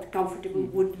felt comfortable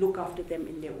would look after them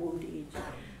in their old age.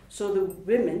 So the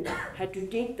women had to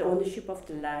take the ownership of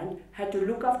the land, had to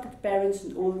look after the parents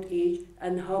in old age,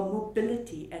 and her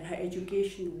mobility and her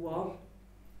education were.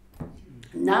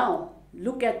 Now,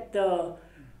 look at the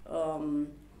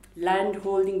land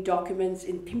holding documents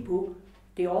in Thimphu.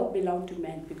 They all belong to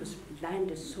men because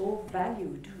land is so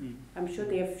valued. I'm sure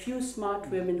there are few smart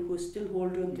women who still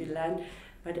hold on to land,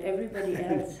 but everybody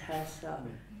else has,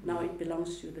 now it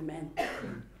belongs to the men.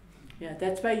 Yeah,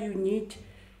 that's why you need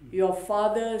your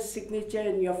father's signature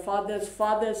and your father's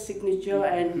father's signature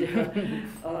and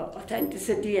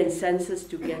authenticity and census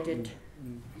to get it.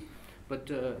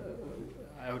 But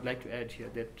I would like to add here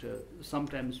that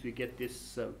sometimes we get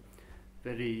this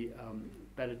very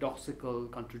paradoxical,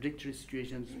 contradictory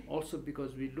situations, also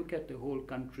because we look at the whole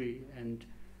country and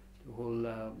the whole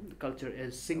culture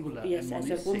as singular and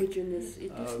monistic. As a homogeneous,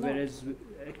 it is whereas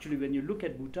actually when you look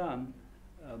at Bhutan,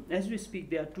 as we speak,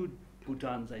 there are two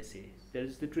Bhutans, I say. There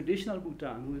is the traditional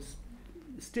Bhutan, who is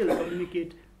still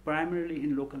communicate primarily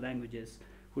in local languages,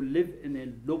 who live in a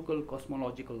local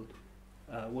cosmological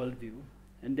worldview.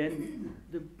 And then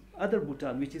the other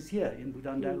Bhutan, which is here in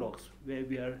Bhutan Dialogues, where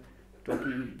we are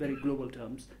talking in very global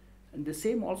terms. And the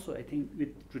same also, I think,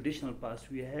 with traditional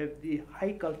past, we have the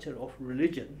high culture of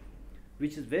religion,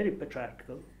 which is very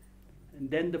patriarchal, and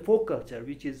then the folk culture,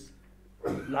 which is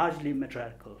largely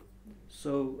matriarchal.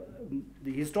 So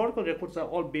the historical records are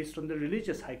all based on the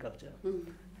religious high culture.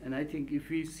 And I think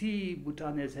if we see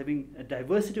Bhutan as having a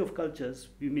diversity of cultures,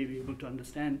 we may be able to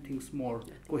understand things more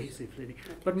cohesively.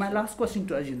 But my last question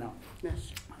to Ajay now.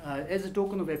 Yes. As a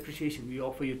token of appreciation, we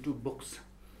offer you 2 books.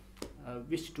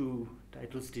 Which 2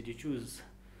 titles did you choose,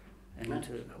 and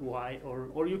why?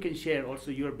 Or you can share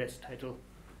also your best title.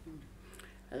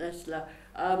 That's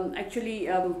actually,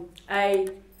 I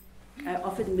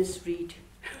often misread.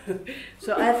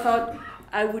 So I thought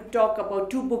I would talk about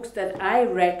 2 books that I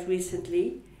read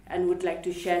recently and would like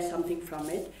to share something from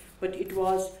it. But it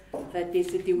was that they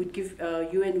said they would give,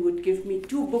 UN would give me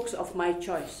 2 books of my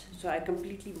choice. So I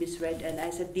completely misread, and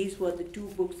I said these were the 2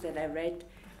 books that I read.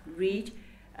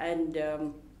 And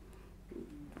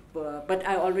but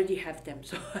I already have them,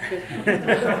 so.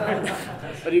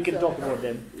 But you can talk about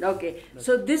them. Okay,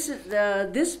 so this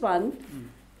one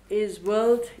is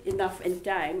World Enough and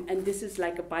Time, and this is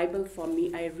like a Bible for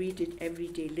me. I read it every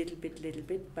day, little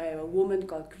bit, by a woman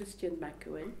called Christian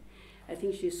McEwen. I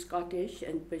think she's Scottish,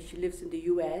 but she lives in the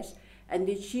US, and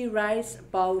then she writes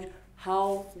about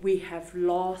how we have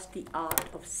lost the art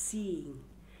of seeing,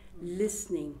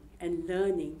 listening, and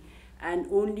learning. And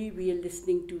only we are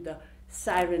listening to the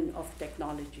siren of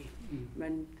technology.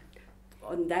 When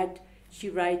on that, she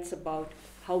writes about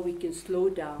how we can slow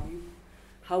down,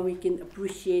 how we can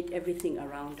appreciate everything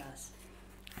around us.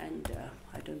 And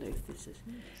I don't know if this is.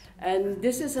 And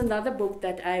this is another book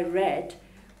that I read,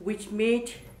 which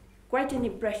made quite an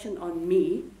impression on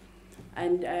me.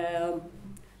 And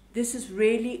this is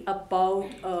really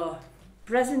about a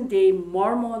present-day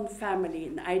Mormon family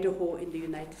in Idaho in the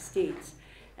United States,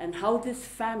 and how this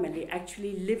family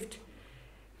actually lived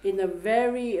in a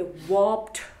very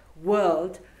warped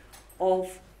world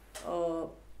of,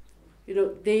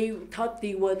 they thought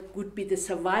they would be the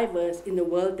survivors in a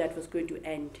world that was going to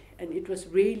end. And it was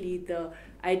really the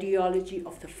ideology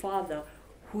of the father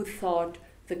who thought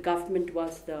the government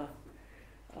was the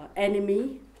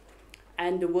enemy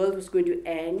and the world was going to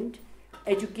end.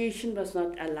 Education was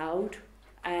not allowed,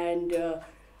 and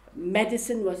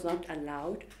medicine was not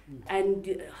allowed,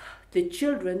 and the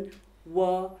children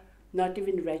were not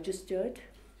even registered.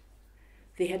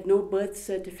 They had no birth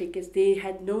certificates, they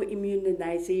had no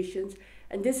immunizations,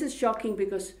 And this is shocking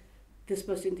because this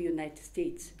was in the United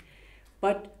States.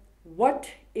 But what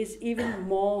is even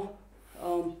more,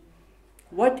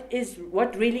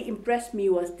 what really impressed me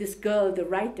was this girl, the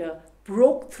writer,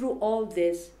 broke through all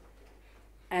this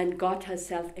and got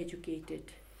herself educated.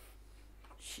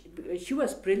 She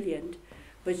was brilliant,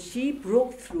 but she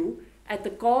broke through at the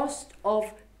cost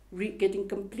of getting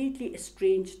completely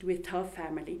estranged with her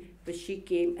family. But she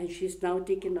came and she's now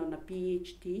taken on a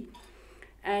PhD.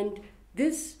 And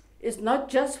this is not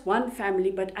just one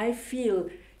family, but I feel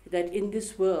that in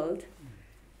this world,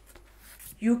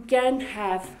 you can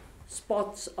have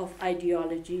spots of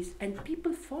ideologies and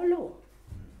people follow.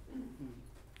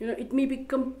 You know, it may be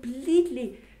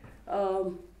completely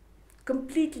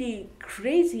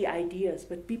crazy ideas,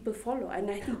 but people follow.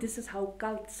 And I think this is how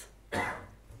cults,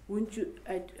 wouldn't you,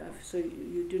 so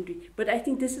you didn't read, but I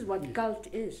think this is what cult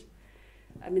is.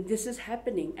 I mean, this is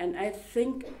happening. And I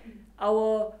think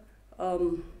our,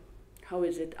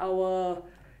 our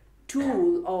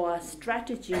tool or our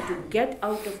strategy to get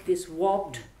out of this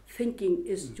warped thinking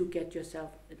is to get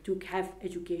yourself, to have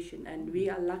education. And we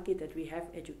are lucky that we have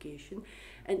education.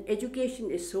 And education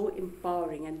is so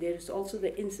empowering. And there is also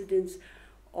the incidence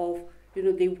of, you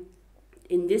know,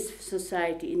 in this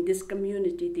society, in this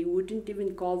community, they wouldn't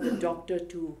even call the doctor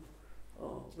to,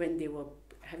 when they were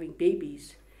having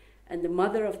babies. And the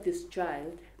mother of this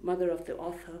child, mother of the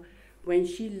author, when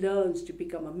she learns to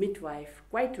become a midwife,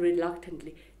 quite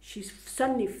reluctantly, she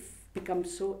suddenly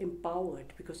becomes so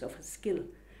empowered because of her skill.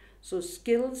 So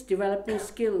skills, developing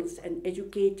skills and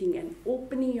educating and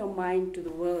opening your mind to the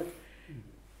world,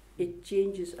 it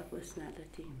changes a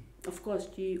personality. Of course,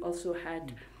 she also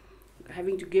had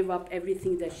having to give up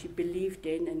everything that she believed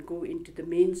in and go into the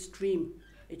mainstream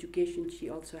education. She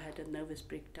also had a nervous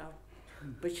breakdown.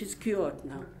 But she's cured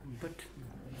now.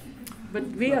 But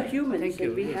we are humans. Thank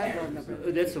you. We have all of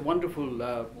it. That's a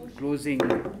wonderful closing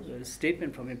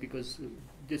statement from him, because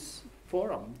this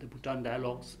forum, the Bhutan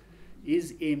Dialogues,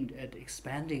 is aimed at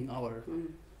expanding our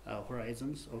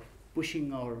horizons, of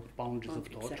pushing our boundaries of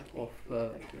thought, Exactly. of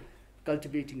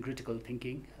cultivating critical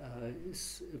thinking.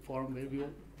 It's a forum where we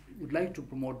would like to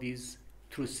promote these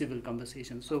through civil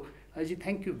conversation. So, Ajit,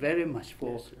 thank you very much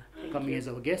for coming as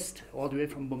our guest, all the way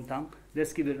from Bhutan.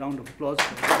 Let's give a round of applause.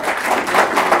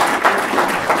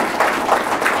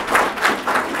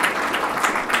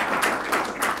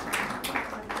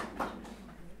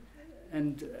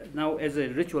 And now, as a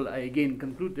ritual, I again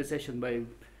conclude the session by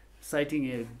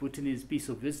citing a Bhutanese piece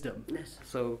of wisdom. Yes.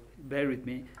 So, bear with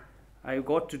me. I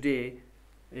got today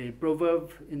a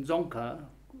proverb in Dzongkha,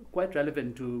 quite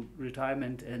relevant to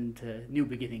retirement and new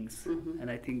beginnings. And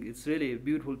I think it's really a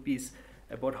beautiful piece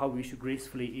about how we should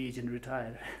gracefully age and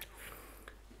retire.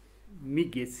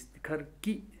 Migis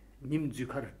karki nim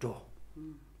zukar do.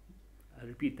 I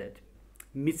repeat that.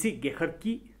 Misi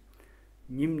gekarki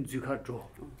nim zukar do.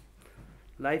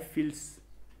 Life feels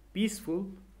peaceful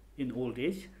in old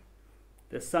age.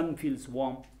 The sun feels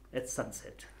warm at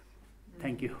sunset.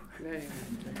 Thank you. Very much.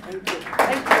 Thank you.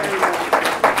 Thank you very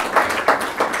much.